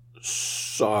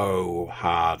so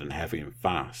hard and heavy and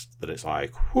fast that it's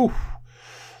like, whew,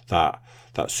 that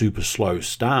super slow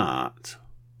start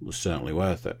was certainly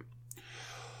worth it.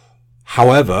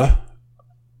 However,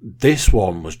 this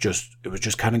one was just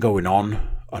kind of going on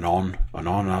and on and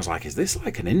on, and I was like, is this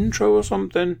like an intro or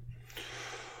something?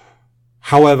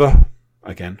 However,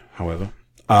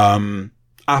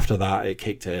 after that it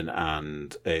kicked in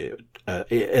and it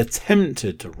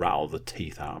attempted to rattle the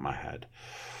teeth out of my head.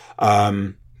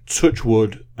 Touch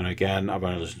wood, and again, I've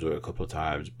only listened to it a couple of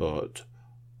times, but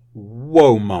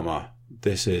whoa mama,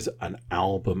 this is an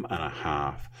album and a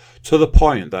half, to the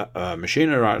point that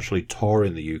Machina are actually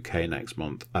touring the UK next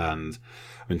month, and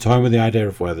I've been toying with the idea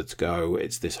of whether to go.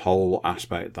 It's this whole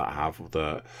aspect that I have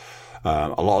that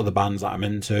a lot of the bands that I'm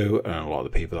into and a lot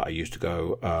of the people that I used to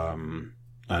go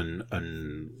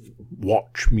and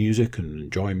watch music and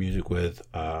enjoy music with,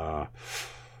 I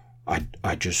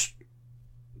just,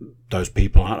 those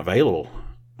people aren't available.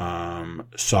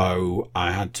 So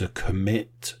I had to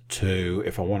commit to,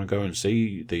 if I want to go and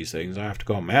see these things, I have to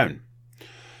go on my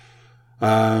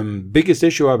own. Biggest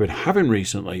issue I've been having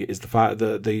recently is the fact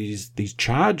that these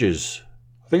charges,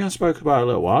 I think I spoke about it a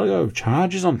little while ago,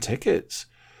 charges on tickets.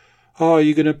 Oh, are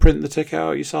you going to print the ticket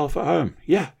out yourself at home?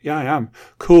 Yeah, I am.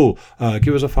 Cool.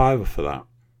 Give us a £5 for that.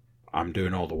 I'm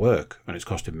doing all the work and it's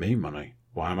costing me money.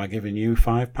 Why am I giving you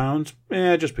 £5?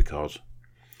 Yeah, just because.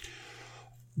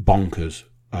 Bonkers.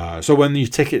 So when your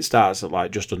ticket starts at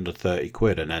like just under 30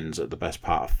 quid and ends at the best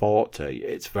part of 40,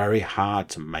 it's very hard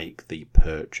to make the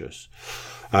purchase.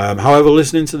 However,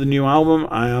 listening to the new album,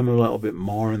 I am a little bit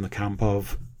more in the camp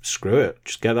of screw it,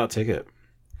 just get that ticket.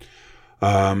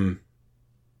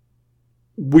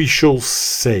 We shall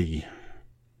see.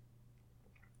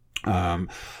 At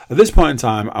this point in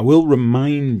time, I will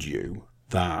remind you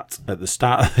that at the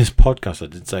start of this podcast, I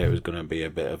did say it was going to be a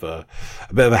bit of a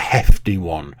hefty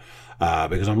one,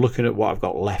 because I'm looking at what I've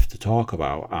got left to talk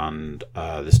about, and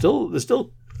there's still a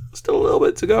little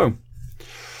bit to go.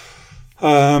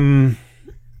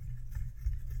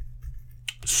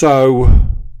 So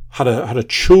had a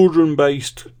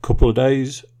children-based couple of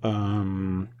days.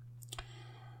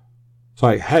 It's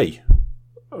like, hey,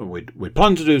 we'd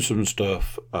planned to do some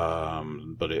stuff,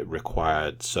 but it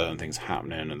required certain things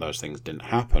happening, and those things didn't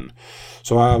happen.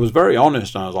 So I was very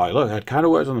honest, and I was like, look, I'd kind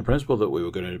of worked on the principle that we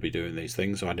were going to be doing these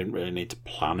things, so I didn't really need to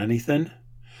plan anything.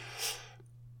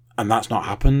 And that's not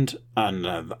happened, and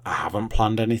I haven't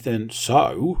planned anything.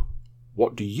 So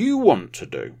what do you want to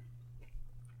do?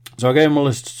 So I gave him a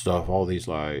list of stuff, all these,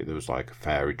 like, there was like a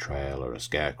fairy trail or a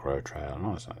scarecrow trail and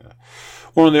all this like that.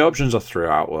 One of the options I threw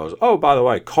out was, oh, by the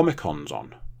way, Comic-Con's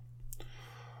on.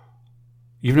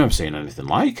 You've never seen anything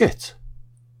like it.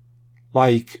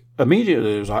 Like,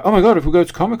 immediately it was like, oh my god, if we go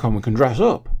to Comic-Con, we can dress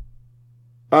up.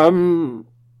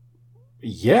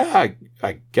 Yeah,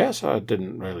 I guess I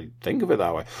didn't really think of it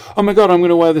that way. Oh my god, I'm going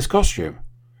to wear this costume.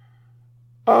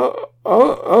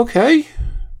 Okay.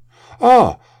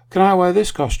 Oh, can I wear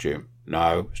this costume?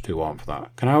 No, it's too warm for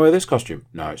that. Can I wear this costume?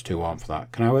 No, it's too warm for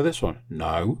that. Can I wear this one?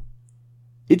 No.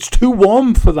 It's too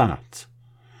warm for that.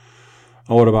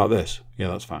 Oh, what about this? Yeah,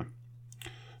 that's fine.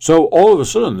 So all of a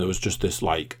sudden there was just this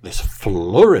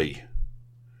flurry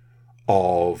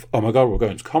of, oh my god, we're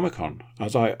going to Comic-Con. I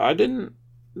was like, I didn't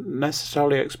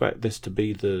necessarily expect this to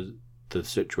be the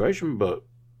situation, but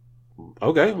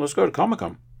okay, let's go to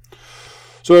Comic-Con.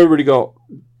 So everybody got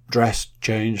dressed,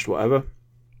 changed, whatever.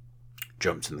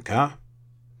 Jumped in the car,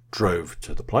 drove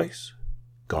to the place,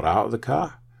 got out of the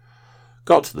car,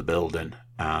 got to the building,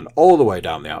 and all the way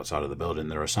down the outside of the building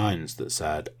there are signs that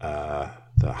said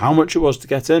how much it was to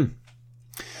get in.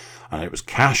 And it was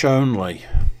cash only.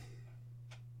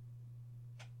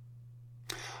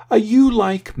 Are you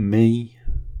like me?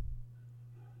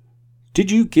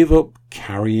 Did you give up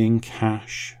carrying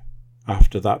cash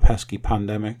after that pesky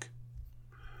pandemic?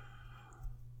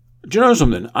 Do you know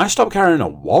something? I stopped carrying a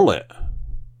wallet.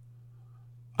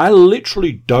 I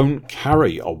literally don't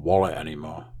carry a wallet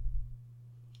anymore.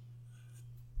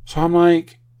 So I'm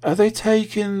like, are they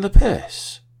taking the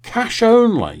piss? Cash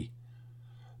only?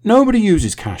 Nobody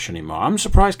uses cash anymore. I'm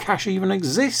surprised cash even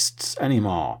exists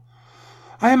anymore.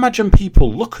 I imagine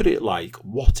people look at it like,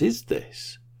 what is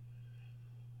this?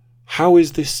 How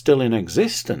is this still in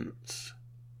existence?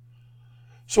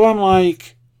 So I'm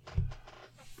like,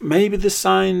 maybe the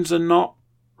signs are not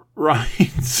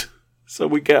right. So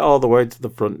we get all the way to the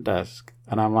front desk,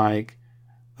 and I'm like,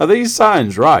 are these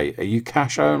signs right? Are you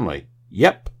cash only?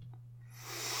 Yep.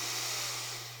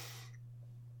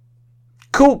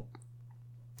 Cool.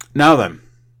 Now then,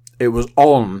 it was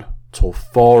on till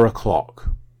 4 o'clock.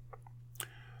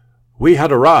 We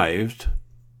had arrived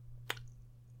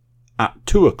at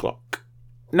 2 o'clock.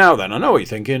 Now then, I know what you're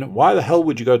thinking. Why the hell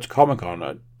would you go to Comic-Con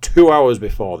at 2 hours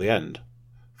before the end?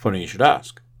 Funny you should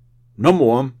ask. Number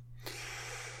one,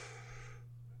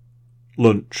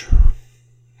 lunch.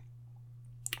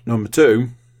 Number two,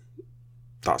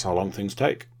 that's how long things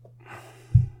take.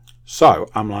 So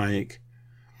I'm like,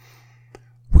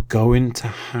 we're going to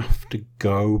have to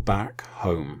go back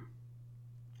home.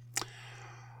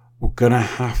 We're going to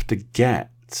have to get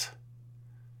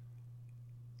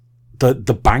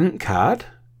the bank card,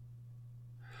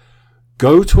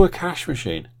 go to a cash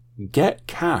machine, get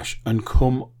cash, and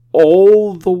come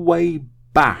all the way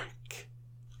back.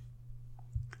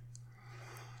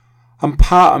 And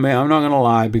part of me, I'm not going to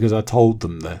lie, because I told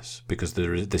them this, because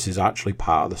this is actually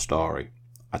part of the story.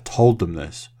 I told them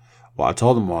this. What I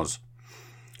told them was,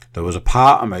 there was a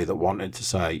part of me that wanted to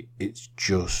say, it's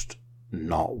just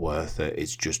not worth it.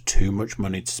 It's just too much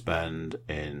money to spend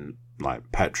in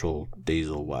like petrol,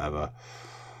 diesel, whatever.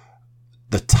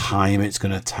 The time it's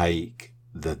going to take,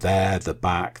 the there, the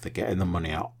back, the getting the money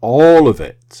out, all of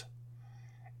it.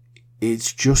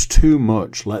 It's just too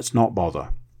much. Let's not bother.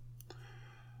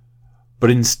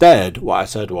 But instead, what I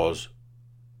said was,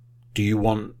 do you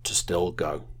want to still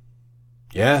go?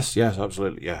 Yes,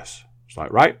 absolutely, yes. It's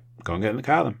like, right, go and get in the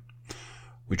car then.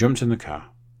 We jumped in the car.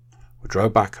 We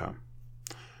drove back home.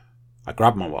 I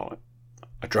grabbed my wallet.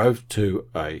 I drove to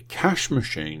a cash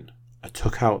machine. I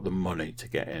took out the money to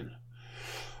get in.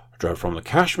 I drove from the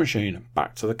cash machine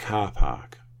back to the car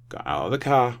park. Got out of the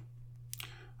car.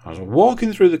 I was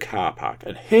walking through the car park.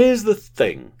 And here's the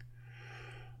thing.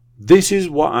 This is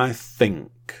what I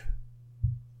think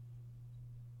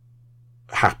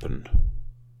happened.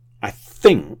 I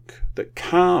think that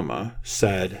karma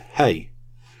said, hey,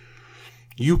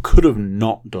 you could have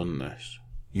not done this.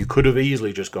 You could have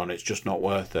easily just gone, it's just not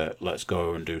worth it. Let's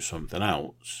go and do something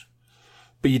else.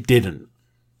 But you didn't.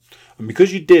 And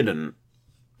because you didn't,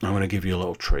 I'm going to give you a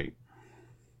little treat.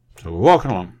 So we're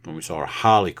walking along and we saw a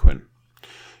Harley Quinn.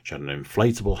 She had an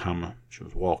inflatable hammer. She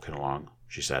was walking along.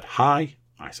 She said, hi.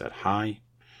 I said, hi.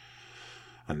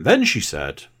 And then she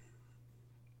said,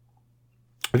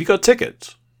 have you got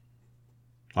tickets?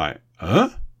 Like, huh?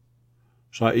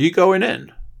 She's like, are you going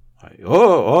in? Like,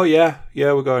 oh yeah,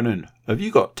 we're going in. Have you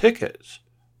got tickets?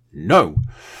 No.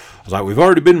 I was like, we've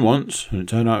already been once, and it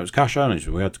turned out it was cash only,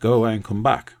 so we had to go away and come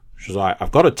back. She was like,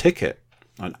 I've got a ticket,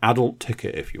 an adult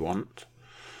ticket if you want.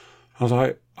 I was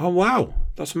like, oh wow,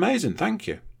 that's amazing, thank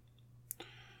you.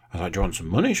 I was like, do you want some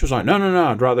money? She was like, no,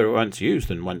 I'd rather it went to use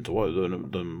than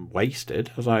wasted.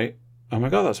 I was like, oh my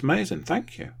God, that's amazing,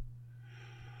 thank you.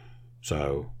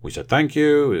 So we said thank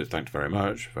you, thanks very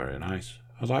much, very nice.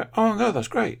 I was like, oh my God, that's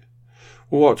great.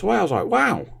 We walked away, I was like,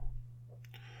 wow.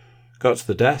 Got to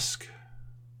the desk.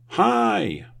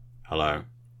 Hi. Hello.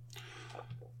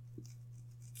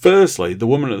 Firstly, the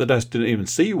woman at the desk didn't even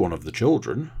see one of the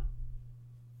children.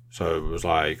 So it was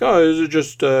like, oh, is it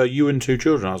just you and two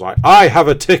children? I was like, I have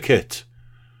a ticket.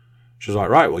 She was like,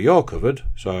 right, well, you're covered.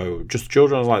 So just the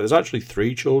children. I was like, there's actually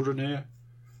 3 children here.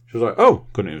 She was like, oh,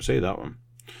 couldn't even see that one.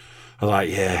 I was like,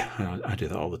 yeah, I do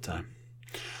that all the time.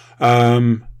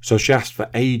 So she asked for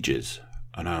ages.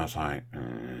 And I was like,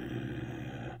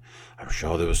 I'm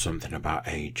sure there was something about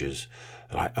ages.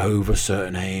 Like over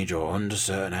certain age or under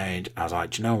certain age. I was like,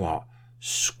 do you know what?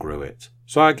 Screw it.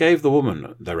 So I gave the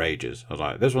woman their ages. I was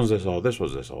like, this one's this old, this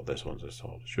one's this old, this one's this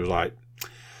old. She was like,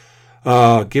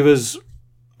 give us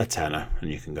a tenner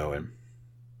and you can go in.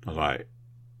 I was like,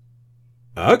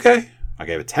 okay. I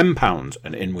gave her £10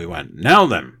 and in we went. Now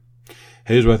then,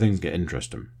 here's where things get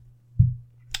interesting.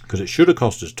 Because it should have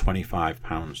cost us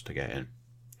 £25 to get in.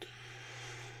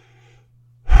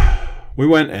 We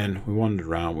went in, we wandered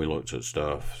around, we looked at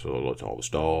stuff. So we looked at all the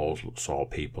stalls, saw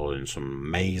people in some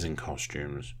amazing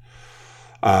costumes.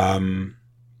 And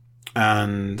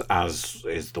as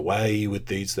is the way with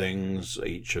these things,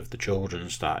 each of the children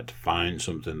started to find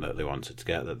something that they wanted to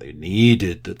get, that they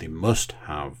needed, that they must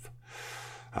have.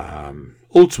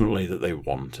 Ultimately, that they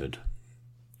wanted.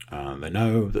 They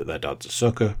know that their dad's a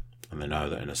sucker. And they know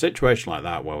that in a situation like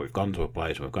that, where we've gone to a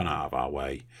place, we've gone out of our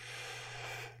way,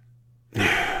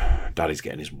 Daddy's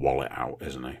getting his wallet out,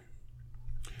 isn't he?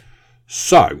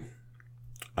 So,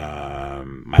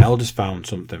 my eldest found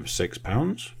something for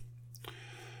 £6.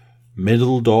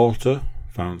 Middle daughter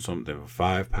found something for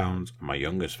 £5. And my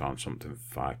youngest found something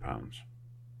for £5.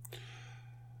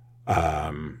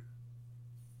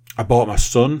 I bought my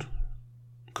son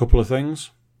a couple of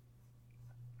things.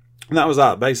 And that was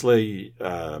that. Basically,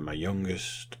 my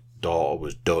youngest daughter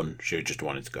was done. She just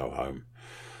wanted to go home.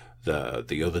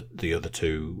 The other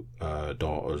 2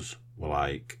 daughters were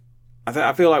like,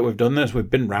 I feel like we've done this. We've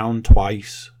been round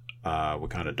twice. we're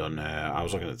kind of done here. I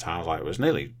was looking at the time, I was like,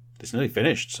 it's nearly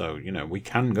finished, so, we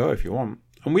can go if you want.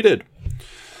 And we did.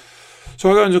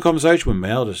 So I got into a conversation with my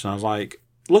eldest, and I was like,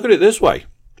 look at it this way.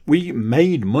 We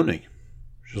made money.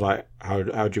 She was like,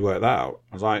 how'd you work that out?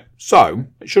 I was like, so,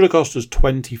 it should have cost us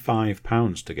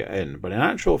 £25 to get in, but in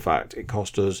actual fact, it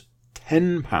cost us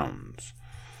 £10.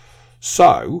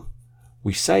 So,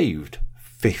 we saved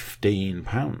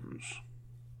 £15.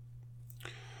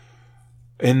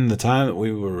 In the time that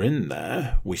we were in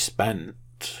there, we spent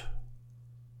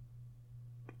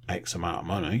X amount of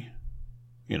money,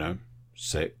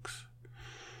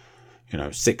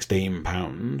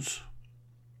 £16.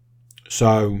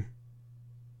 So,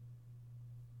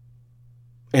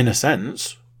 in a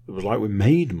sense, it was like we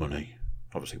made money.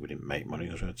 Obviously, we didn't make money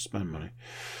because we had to spend money.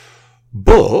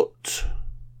 But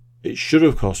it should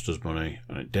have cost us money,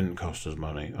 and it didn't cost us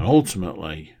money. And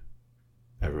ultimately,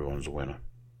 everyone's a winner.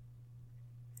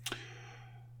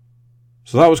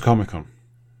 So that was Comic-Con.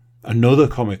 Another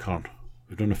Comic-Con.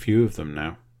 We've done a few of them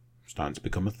now. It's starting to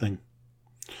become a thing.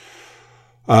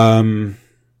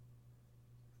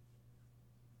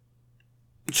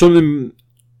 Something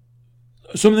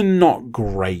not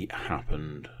great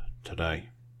happened today.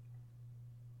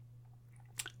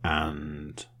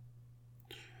 And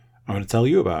I'm going to tell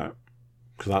you about it,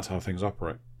 because that's how things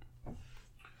operate.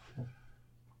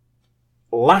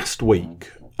 Last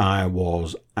week, I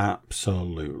was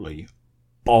absolutely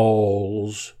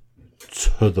balls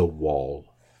to the wall.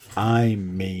 I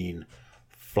mean,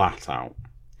 flat out.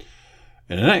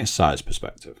 In an exercise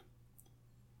perspective,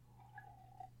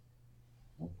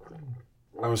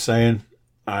 I was saying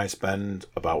I spend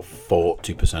about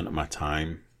 40% of my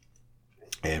time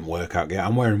in workout gear.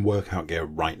 I'm wearing workout gear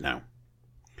right now,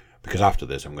 because after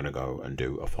this I'm going to go and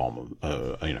do a form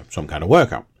of, some kind of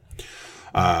workout.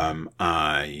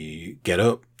 I get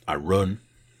up, I run,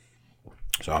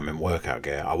 so I'm in workout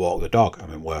gear. I walk the dog,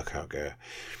 I'm in workout gear.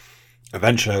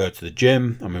 Eventually I go to the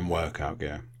gym, I'm in workout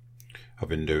gear. I've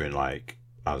been doing, as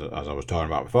I was talking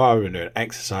about before, I've been doing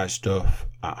exercise stuff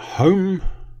at home,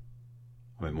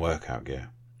 I'm in workout gear.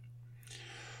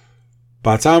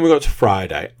 By the time we got to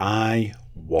Friday, I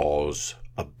was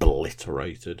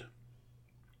obliterated.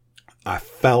 I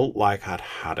felt like I'd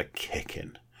had a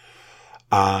kicking.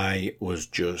 I was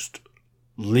just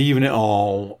leaving it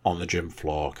all on the gym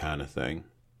floor kind of thing.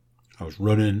 I was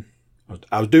running.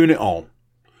 I was doing it all.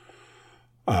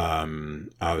 I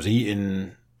was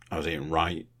eating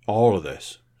right. All of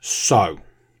this. So,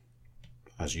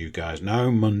 as you guys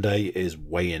know, Monday is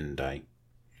weigh-in day.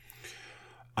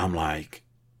 I'm like,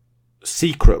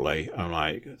 secretly, I'm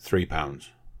like, £3.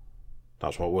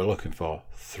 That's what we're looking for.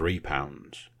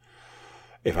 £3.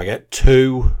 If I get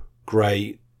 2,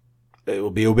 great. It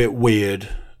will be a bit weird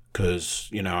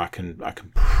because, I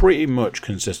can pretty much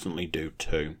consistently do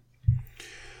 2.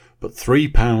 But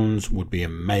 £3 would be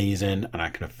amazing, and I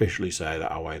can officially say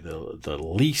that I weigh the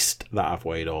least that I've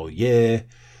weighed all year.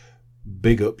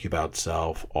 Big up your bad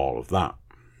self, all of that.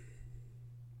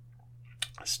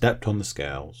 I stepped on the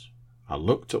scales. I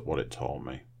looked at what it told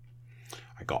me.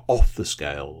 I got off the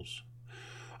scales.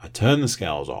 I turned the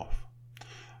scales off.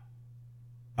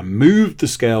 I moved the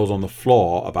scales on the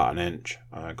floor about an inch.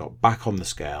 I got back on the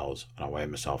scales and I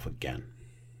weighed myself again.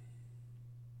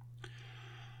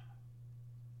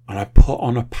 And I put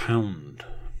on £1.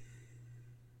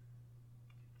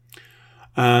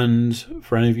 And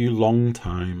for any of you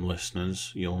long-time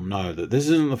listeners, you'll know that this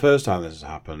isn't the first time this has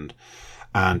happened.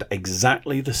 And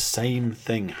exactly the same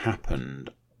thing happened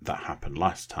that happened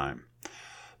last time.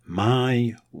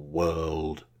 My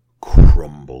world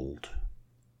crumbled.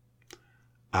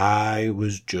 I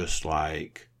was just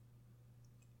like,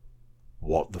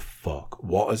 what the fuck?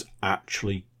 What has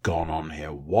actually gone on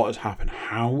here? What has happened?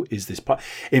 How is this?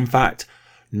 In fact,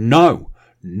 no,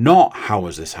 not how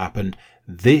has this happened.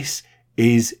 This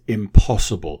is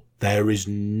impossible. There is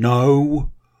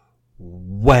no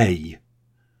way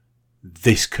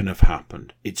this can have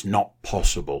happened. It's not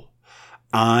possible.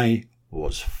 I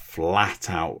was flat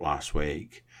out last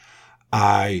week.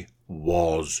 I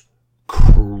was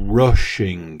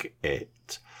crushing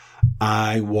it.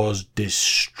 I was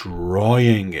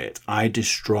destroying it. I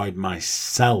destroyed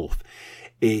myself.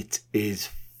 It is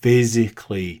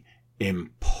physically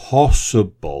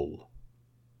impossible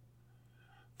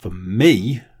for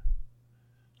me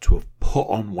to have put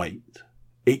on weight.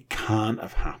 It can't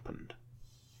have happened.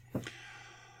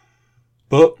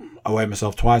 But I weighed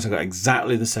myself twice. I got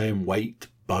exactly the same weight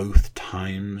both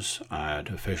times. I had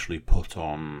officially put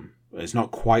on, it's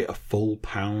not quite a full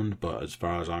pound, but as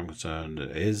far as I'm concerned,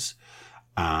 it is.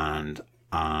 And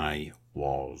I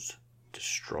was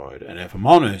destroyed. And if I'm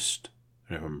honest,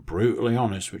 And if I'm brutally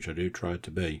honest, which I do try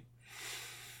to be,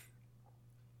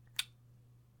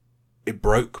 it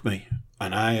broke me.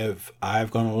 And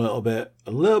I've gone a little bit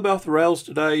off the rails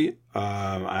today.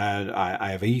 I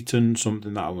have eaten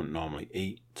something that I wouldn't normally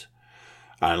eat.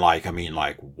 And I mean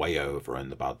way over on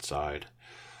the bad side.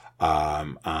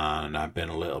 And I've been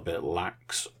a little bit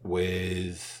lax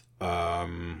with a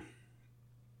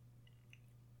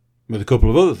couple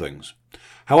of other things.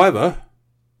 However,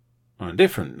 on a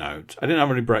different note, I didn't have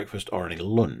any breakfast or any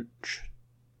lunch,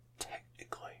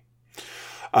 technically.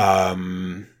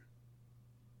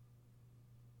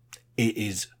 It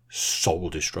is soul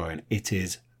destroying. It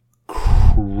is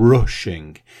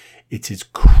crushing. It is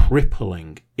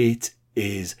crippling. It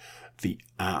is the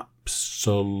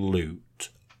absolute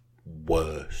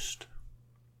worst.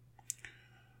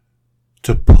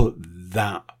 To put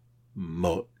that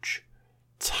much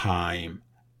time,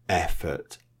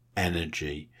 effort,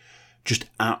 energy, just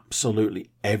absolutely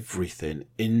everything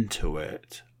into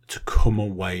it to come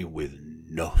away with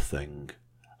nothing.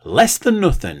 Less than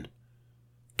nothing.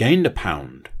 Gained a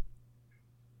pound.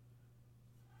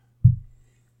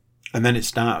 And then it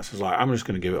starts. It's like, I'm just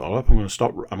going to give it all up. I'm going to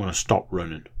stop running. I'm going to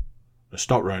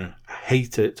stop running. I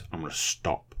hate it. I'm going to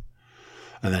stop.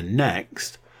 And then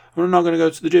next, I'm not going to go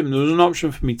to the gym. There was an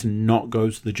option for me to not go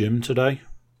to the gym today.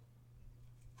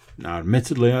 Now,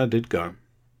 admittedly, I did go.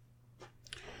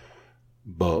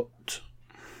 But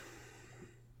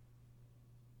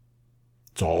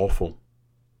it's awful.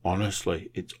 Honestly,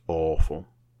 it's awful.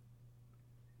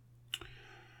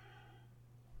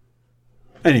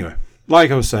 Anyway, like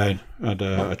I was saying, I had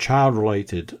a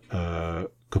child-related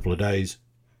couple of days.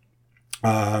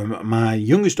 My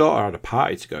youngest daughter had a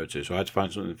party to go to, so I had to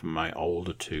find something for my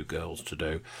older two girls to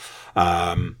do.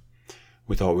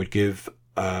 We thought we'd give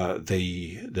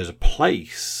there's a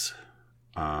place.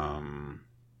 One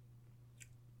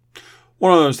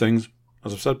of those things,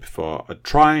 as I've said before, I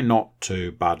try not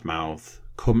to badmouth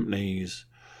companies,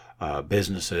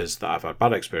 businesses that I've had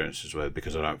bad experiences with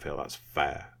because I don't feel that's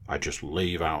fair. I just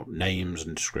leave out names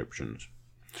and descriptions.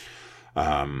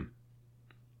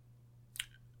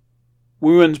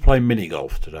 We went to play mini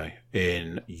golf today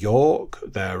in York.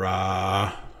 There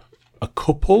are a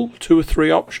couple, 2 or 3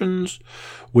 options.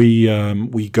 We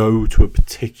go to a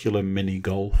particular mini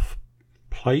golf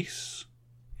place.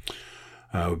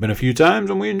 We've been a few times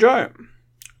and we enjoy it.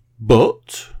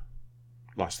 But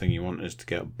last thing you want is to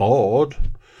get bored.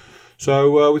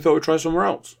 So we thought we'd try somewhere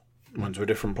else. Went to a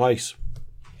different place.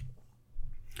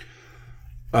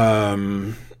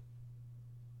 It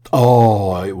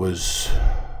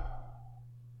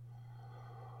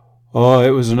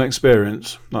was an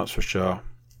experience, that's for sure.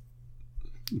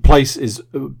 The place is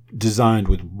designed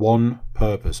with one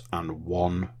purpose and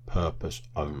one purpose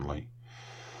only.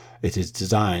 It is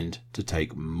designed to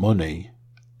take money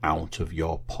out of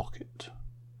your pocket.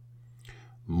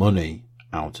 Money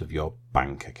out of your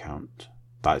bank account.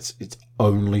 That's its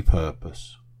only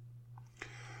purpose.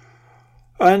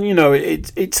 And,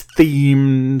 it's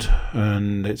themed,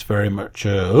 and it's very much,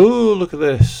 look at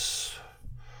this.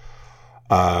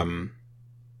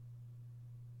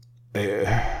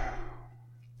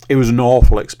 It was an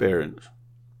awful experience.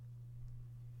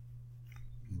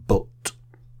 But,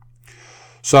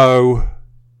 so,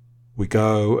 we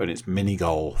go, and it's mini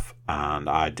golf, and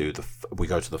we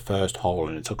go to the first hole,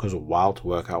 and it took us a while to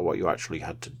work out what you actually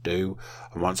had to do.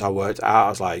 And once I worked it out, I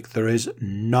was like, there is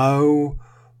no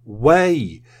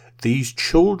way these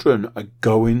children are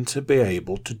going to be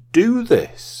able to do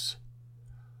this.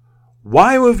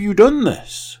 Why have you done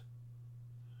this?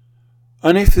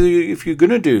 And if you're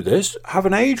going to do this, have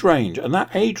an age range, and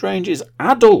that age range is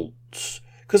adults,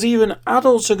 because even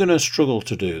adults are going to struggle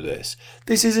to do this.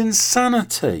 This is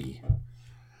insanity.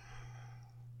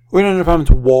 We ended up having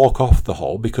to walk off the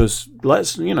hole because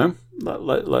let's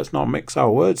not mix our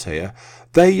words here.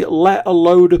 They let a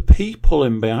load of people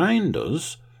in behind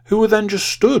us who were then just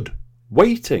stood,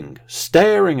 waiting,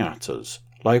 staring at us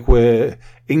like we're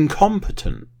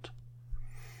incompetent.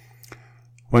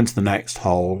 Went to the next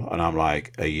hole, and I'm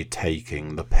like, are you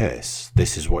taking the piss?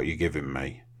 This is what you're giving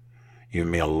me. You're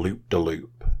giving me a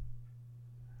loop-de-loop.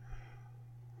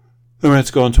 Then we had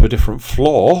to go onto a different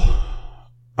floor,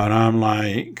 and I'm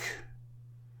like,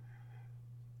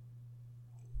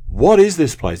 what is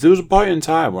this place? There was a point in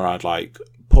time where I'd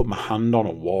put my hand on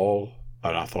a wall,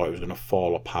 and I thought it was going to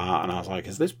fall apart. And I was like,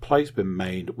 has this place been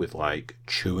made with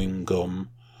chewing gum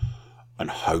and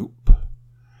hope?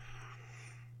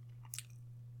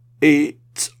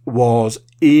 It was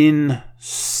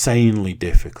insanely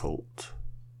difficult.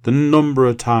 The number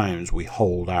of times we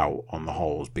holed out on the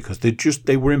holes because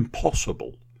they were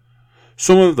impossible.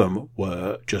 Some of them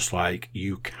were just like,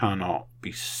 you cannot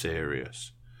be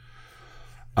serious.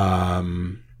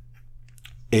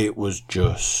 It was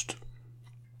just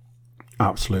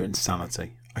absolute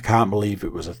insanity. I can't believe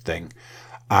it was a thing.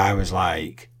 I was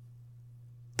like,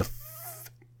 the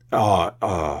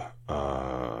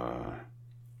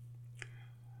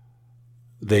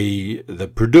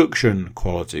production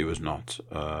quality was not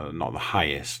the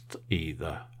highest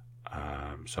either.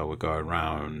 So we're going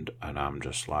around, and I'm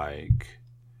just like,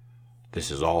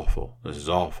 this is awful. This is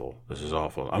awful. This is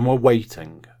awful. And we're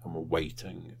waiting,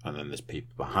 and then there's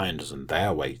people behind us, and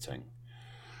they're waiting.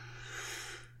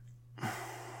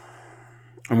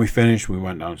 And we finished, we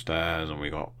went downstairs, and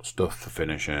we got stuff for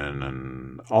finishing,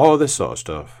 and all this sort of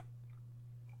stuff.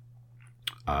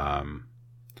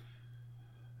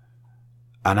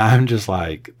 And I'm just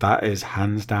like, that is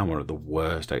hands down one of the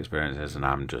worst experiences, and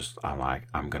I'm like,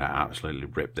 I'm going to absolutely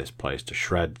rip this place to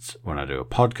shreds when I do a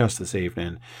podcast this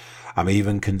evening. I'm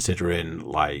even considering,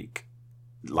 like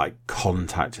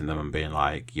contacting them and being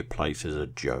like, your place is a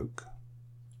joke.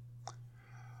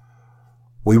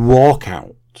 We walk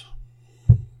out.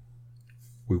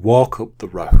 We walk up the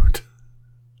road.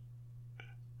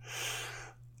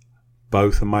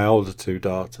 Both of my older two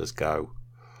daughters go,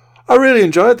 I really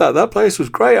enjoyed that. That place was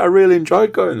great. I really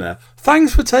enjoyed going there.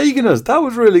 Thanks for taking us. That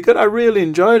was really good. I really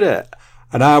enjoyed it.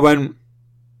 And I went,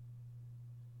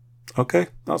 okay,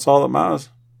 that's all that matters.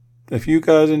 If you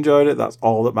guys enjoyed it, that's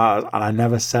all that matters. And I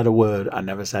never said a word. I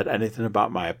never said anything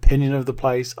about my opinion of the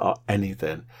place or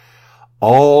anything.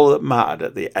 All that mattered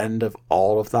at the end of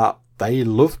all of that, they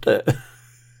loved it.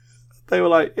 They were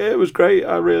like, yeah, it was great.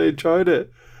 I really enjoyed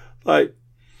it. Like,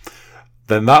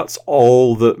 then that's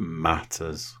all that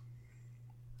matters.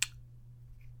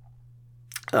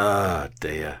 Ah,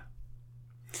 dear.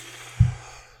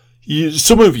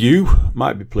 Some of you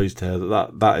might be pleased to hear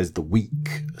that is the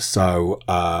week. So,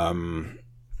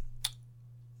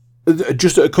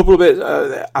 just a couple of bits.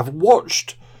 I have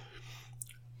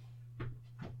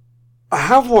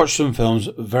watched some films,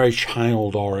 very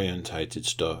child-orientated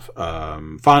stuff.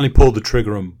 Finally pulled the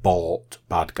trigger and bought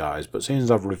Bad Guys, but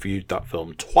since I've reviewed that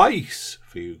film twice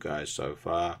for you guys so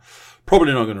far,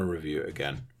 probably not going to review it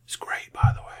again. It's great,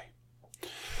 by the way.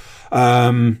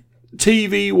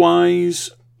 TV-wise,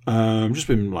 just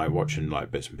been like watching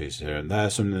like bits and pieces here and there.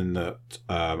 Something that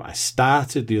I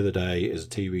started the other day is a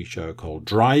TV show called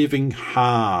Driving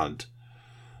Hard,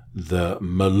 the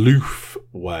Maloof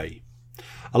Way.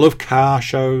 I love car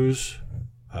shows.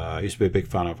 I used to be a big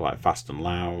fan of like Fast and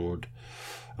Loud.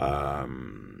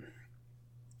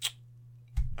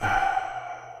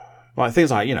 Like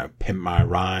things like, Pimp My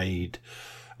Ride,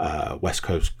 West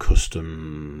Coast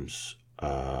Customs,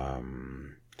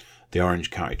 the Orange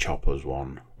County Choppers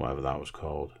one, whatever that was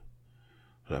called.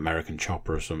 The American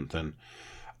Chopper or something.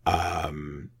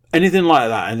 Anything like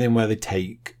that, anything where they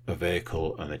take a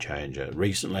vehicle and they change it.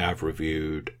 Recently I've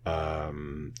reviewed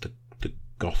the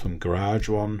Gotham Garage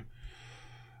one,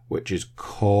 which is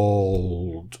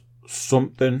called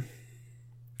something.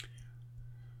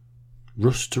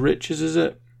 Rust to Riches, is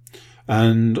it?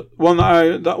 And one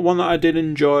that I did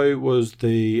enjoy was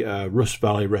the Rust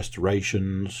Valley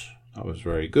Restorations. That was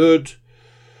very good.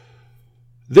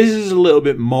 This is a little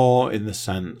bit more in the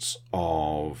sense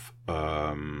of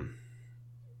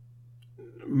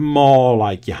more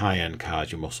like your high-end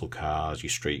cars, your muscle cars, your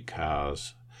street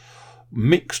cars,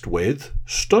 mixed with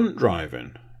stunt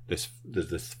driving. There's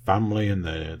this family and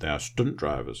they are stunt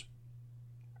drivers.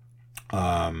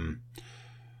 Now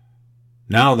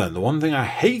then, the one thing I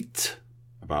hate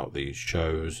about these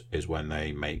shows is when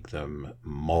they make them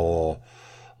more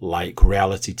like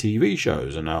reality TV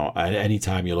shows. And now, any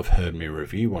time you'll have heard me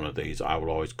review one of these, I will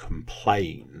always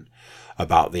complain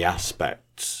about the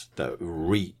aspects that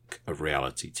reek of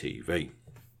reality TV.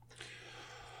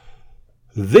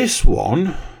 This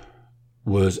one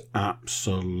was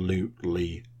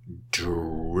absolutely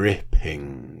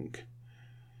dripping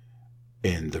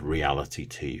in the reality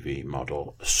TV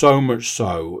model. So much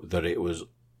so that it was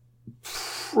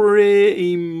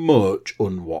pretty much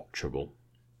unwatchable.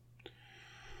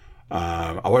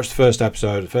 I watched the first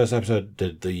episode. The first episode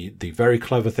did the very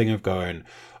clever thing of going,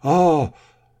 oh,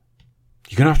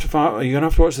 you're gonna have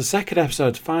to watch the second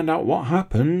episode to find out what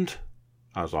happened.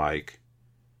 I was like,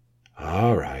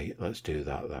 all right, let's do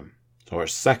that then. So I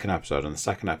watched the second episode, and the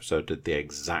second episode did the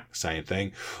exact same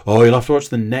thing. Oh, you'll have to watch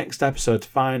the next episode to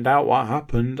find out what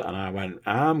happened. And I went,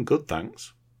 I'm good,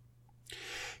 thanks.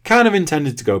 Kind of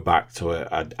intended to go back to it.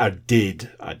 I did.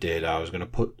 I was going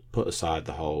to put aside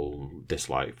the whole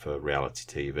dislike for reality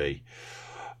TV.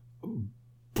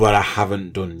 But I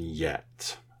haven't done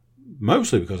yet.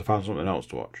 Mostly because I found something else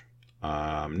to watch.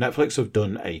 Netflix have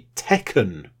done a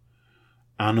Tekken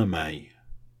anime,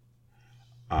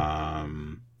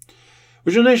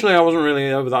 which initially I wasn't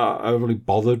really overly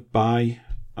bothered by.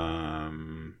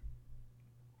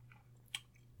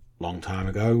 Long time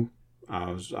ago,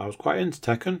 I was quite into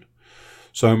Tekken,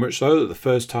 so much so that the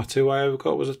first tattoo I ever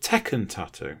got was a Tekken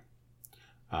tattoo.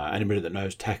 Anybody that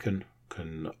knows Tekken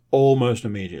can almost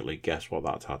immediately guess what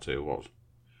that tattoo was.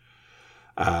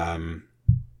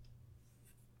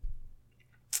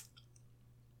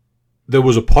 There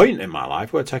was a point in my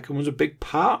life where Tekken was a big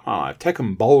part of my life.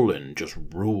 Tekken bowling just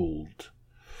ruled.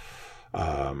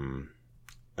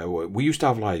 We used to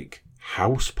have like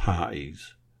house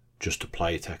parties just to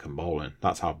play Tekken bowling.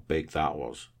 That's how big that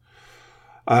was.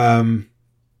 Kind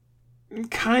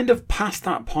of past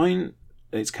that point,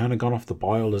 it's kind of gone off the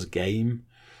boil as a game.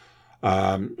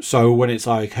 So when it's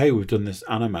like, hey, we've done this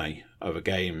anime of a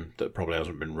game that probably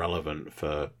hasn't been relevant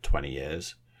for 20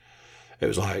 years, it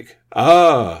was like,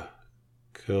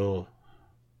 cool.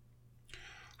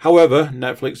 However,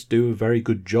 Netflix do a very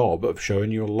good job of showing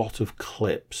you a lot of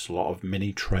clips, a lot of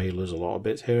mini trailers, a lot of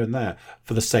bits here and there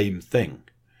for the same thing.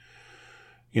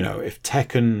 You know, if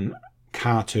Tekken,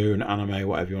 cartoon, anime,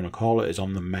 whatever you want to call it, is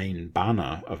on the main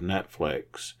banner of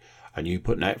Netflix, and you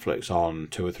put Netflix on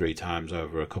 2 or 3 times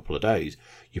over a couple of days,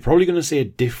 you're probably going to see a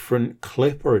different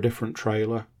clip or a different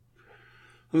trailer.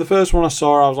 And the first one I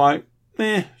saw, I was like,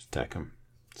 it's Tekken.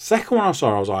 Second one I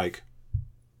saw, I was like,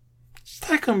 it's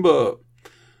Tekken, but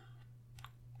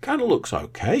kind of looks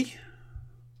okay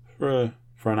for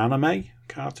an anime,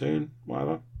 cartoon,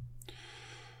 whatever.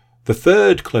 The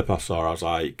third clip I saw, I was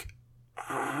like,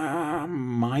 I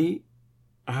might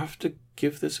have to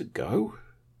give this a go.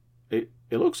 It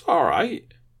looks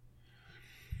alright.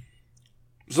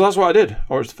 So that's what I did.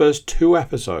 I watched the first 2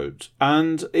 episodes,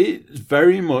 and it's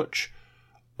very much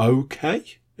okay.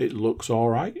 It looks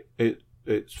alright.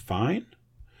 It's fine.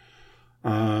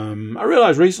 I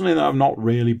realised recently that I've not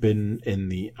really been in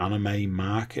the anime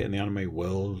market, in the anime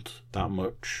world that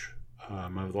much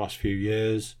over the last few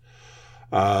years.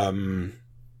 I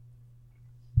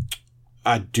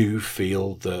do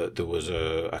feel that there was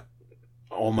a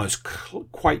almost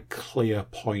quite clear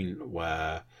point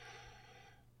where,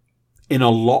 in a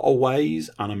lot of ways,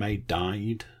 anime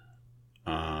died.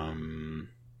 I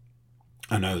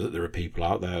know that there are people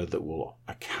out there that will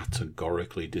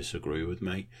categorically disagree with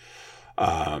me.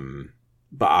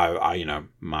 But I you know,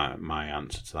 my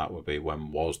answer to that would be,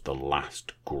 when was the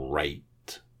last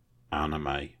great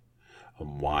anime?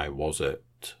 And why was it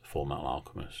Full Metal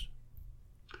Alchemist?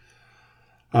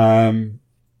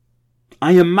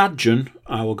 I imagine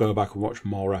I will go back and watch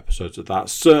more episodes of that.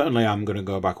 Certainly I'm going to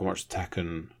go back and watch the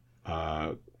Tekken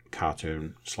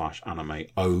cartoon / anime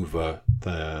over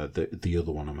the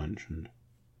other one I mentioned.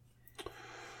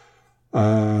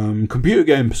 Computer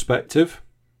game perspective.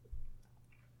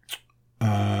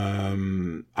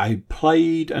 I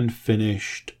played and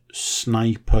finished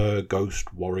Sniper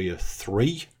Ghost Warrior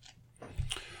 3.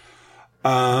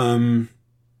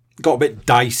 Got a bit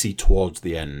dicey towards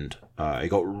the end. It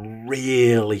got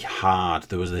really hard.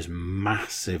 There was this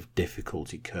massive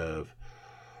difficulty curve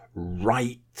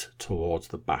right towards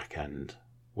the back end,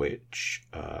 which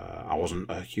I wasn't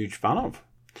a huge fan of.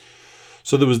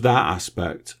 So there was that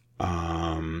aspect.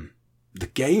 The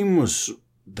game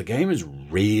is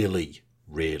really,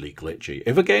 really glitchy.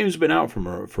 If a game's been out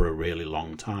for a really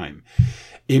long time,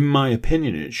 in my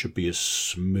opinion, it should be as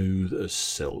smooth as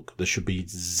silk. There should be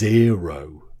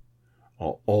zero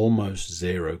or almost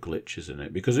zero glitches in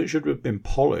it, because it should have been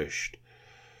polished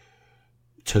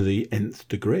to the nth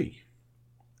degree.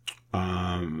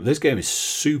 This game is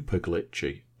super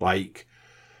glitchy, like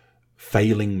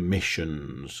failing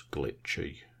missions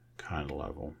glitchy kind of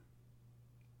level.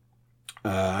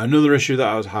 Another issue that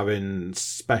I was having,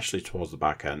 especially towards the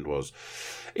back end, was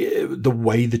the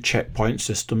way the checkpoint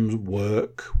systems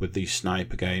work with these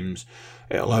sniper games.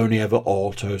 It'll only ever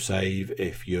autosave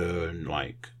if you're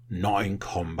like not in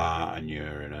combat and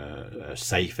you're in a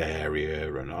safe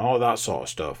area and all that sort of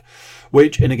stuff,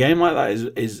 which in a game like that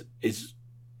is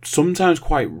sometimes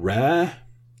quite rare.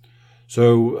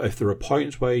 So if there are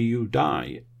points where you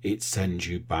die, it sends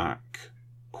you back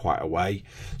quite a way.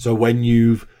 So when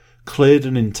you've cleared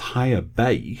an entire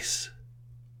base,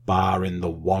 barring the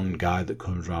one guy that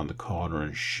comes around the corner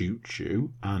and shoots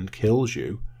you and kills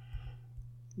you,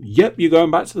 yep, you're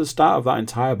going back to the start of that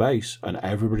entire base and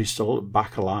everybody's still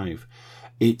back alive.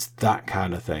 It's that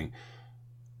kind of thing.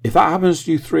 If that happens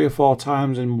to you 3 or 4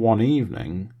 times in one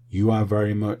evening, you are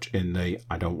very much in the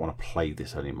I don't want to play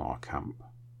this anymore camp.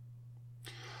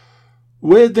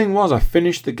 Weird thing was, I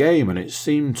finished the game and it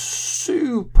seemed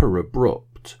super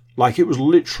abrupt. Like, it was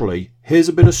literally, here's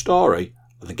a bit of story,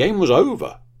 and the game was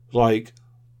over. Like,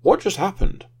 what just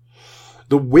happened?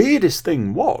 The weirdest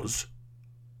thing was,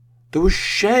 there was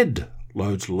shed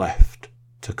loads left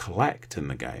to collect in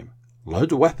the game.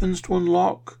 Loads of weapons to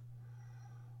unlock.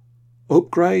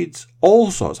 Upgrades.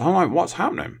 All sorts. I'm like, what's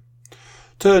happening?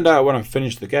 Turned out when I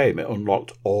finished the game, it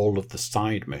unlocked all of the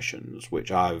side missions,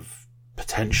 which I've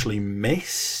potentially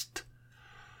missed.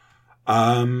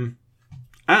 And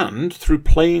through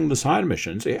playing the side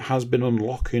missions, it has been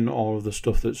unlocking all of the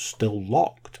stuff that's still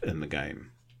locked in the game.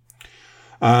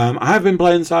 I have been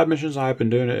playing side missions. I have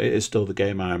been doing it. It is still the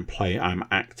game I'm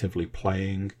actively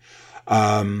playing.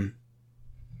 Honestly,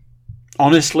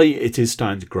 it is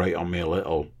starting to grate on me a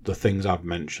little. The things I've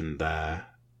mentioned there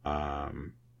are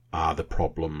the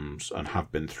problems and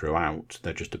have been throughout.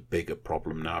 They're just a bigger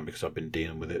problem now because I've been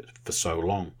dealing with it for so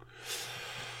long.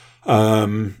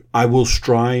 I will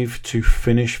strive to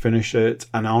finish it,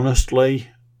 and honestly,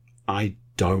 I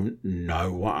don't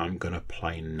know what I'm going to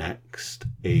play next.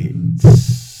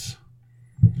 It's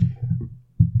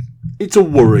a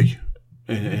worry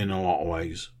in a lot of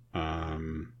ways, but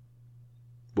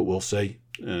we'll see.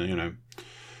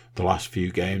 The last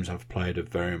few games I've played have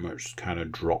very much kind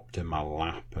of dropped in my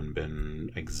lap and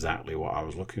been exactly what I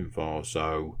was looking for.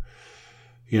 So,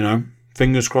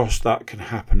 fingers crossed that can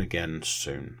happen again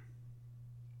soon.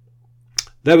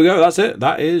 There we go. That's it.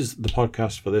 That is the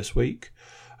podcast for this week.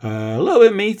 A little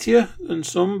bit meatier than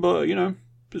some, but,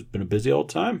 it's been a busy old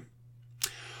time.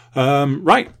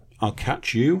 Right. I'll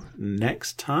catch you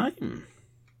next time.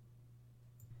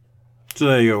 So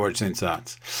there you go, what do you think to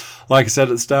that? Like I said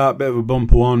at the start, a bit of a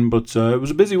bumper one, but it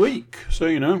was a busy week. So,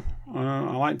 I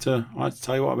like to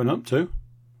tell you what I've been up to.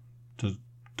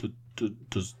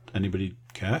 Does anybody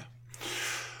care?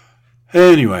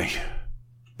 Anyway,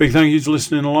 big thank you for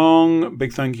listening along.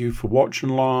 Big thank you for watching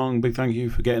along. Big thank you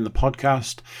for getting the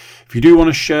podcast. If you do want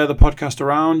to share the podcast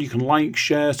around, you can like,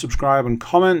 share, subscribe, and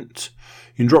comment.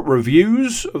 You can drop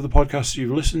reviews of the podcasts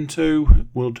you've listened to. It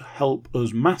will help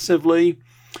us massively.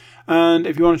 And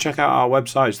if you want to check out our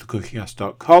website, it's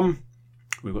thecookiecast.com.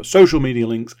 We've got social media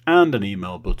links and an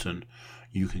email button.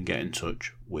 You can get in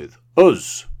touch with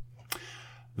us.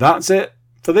 That's it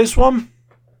for this one.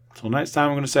 Until next time,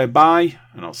 I'm going to say bye,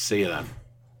 and I'll see you then.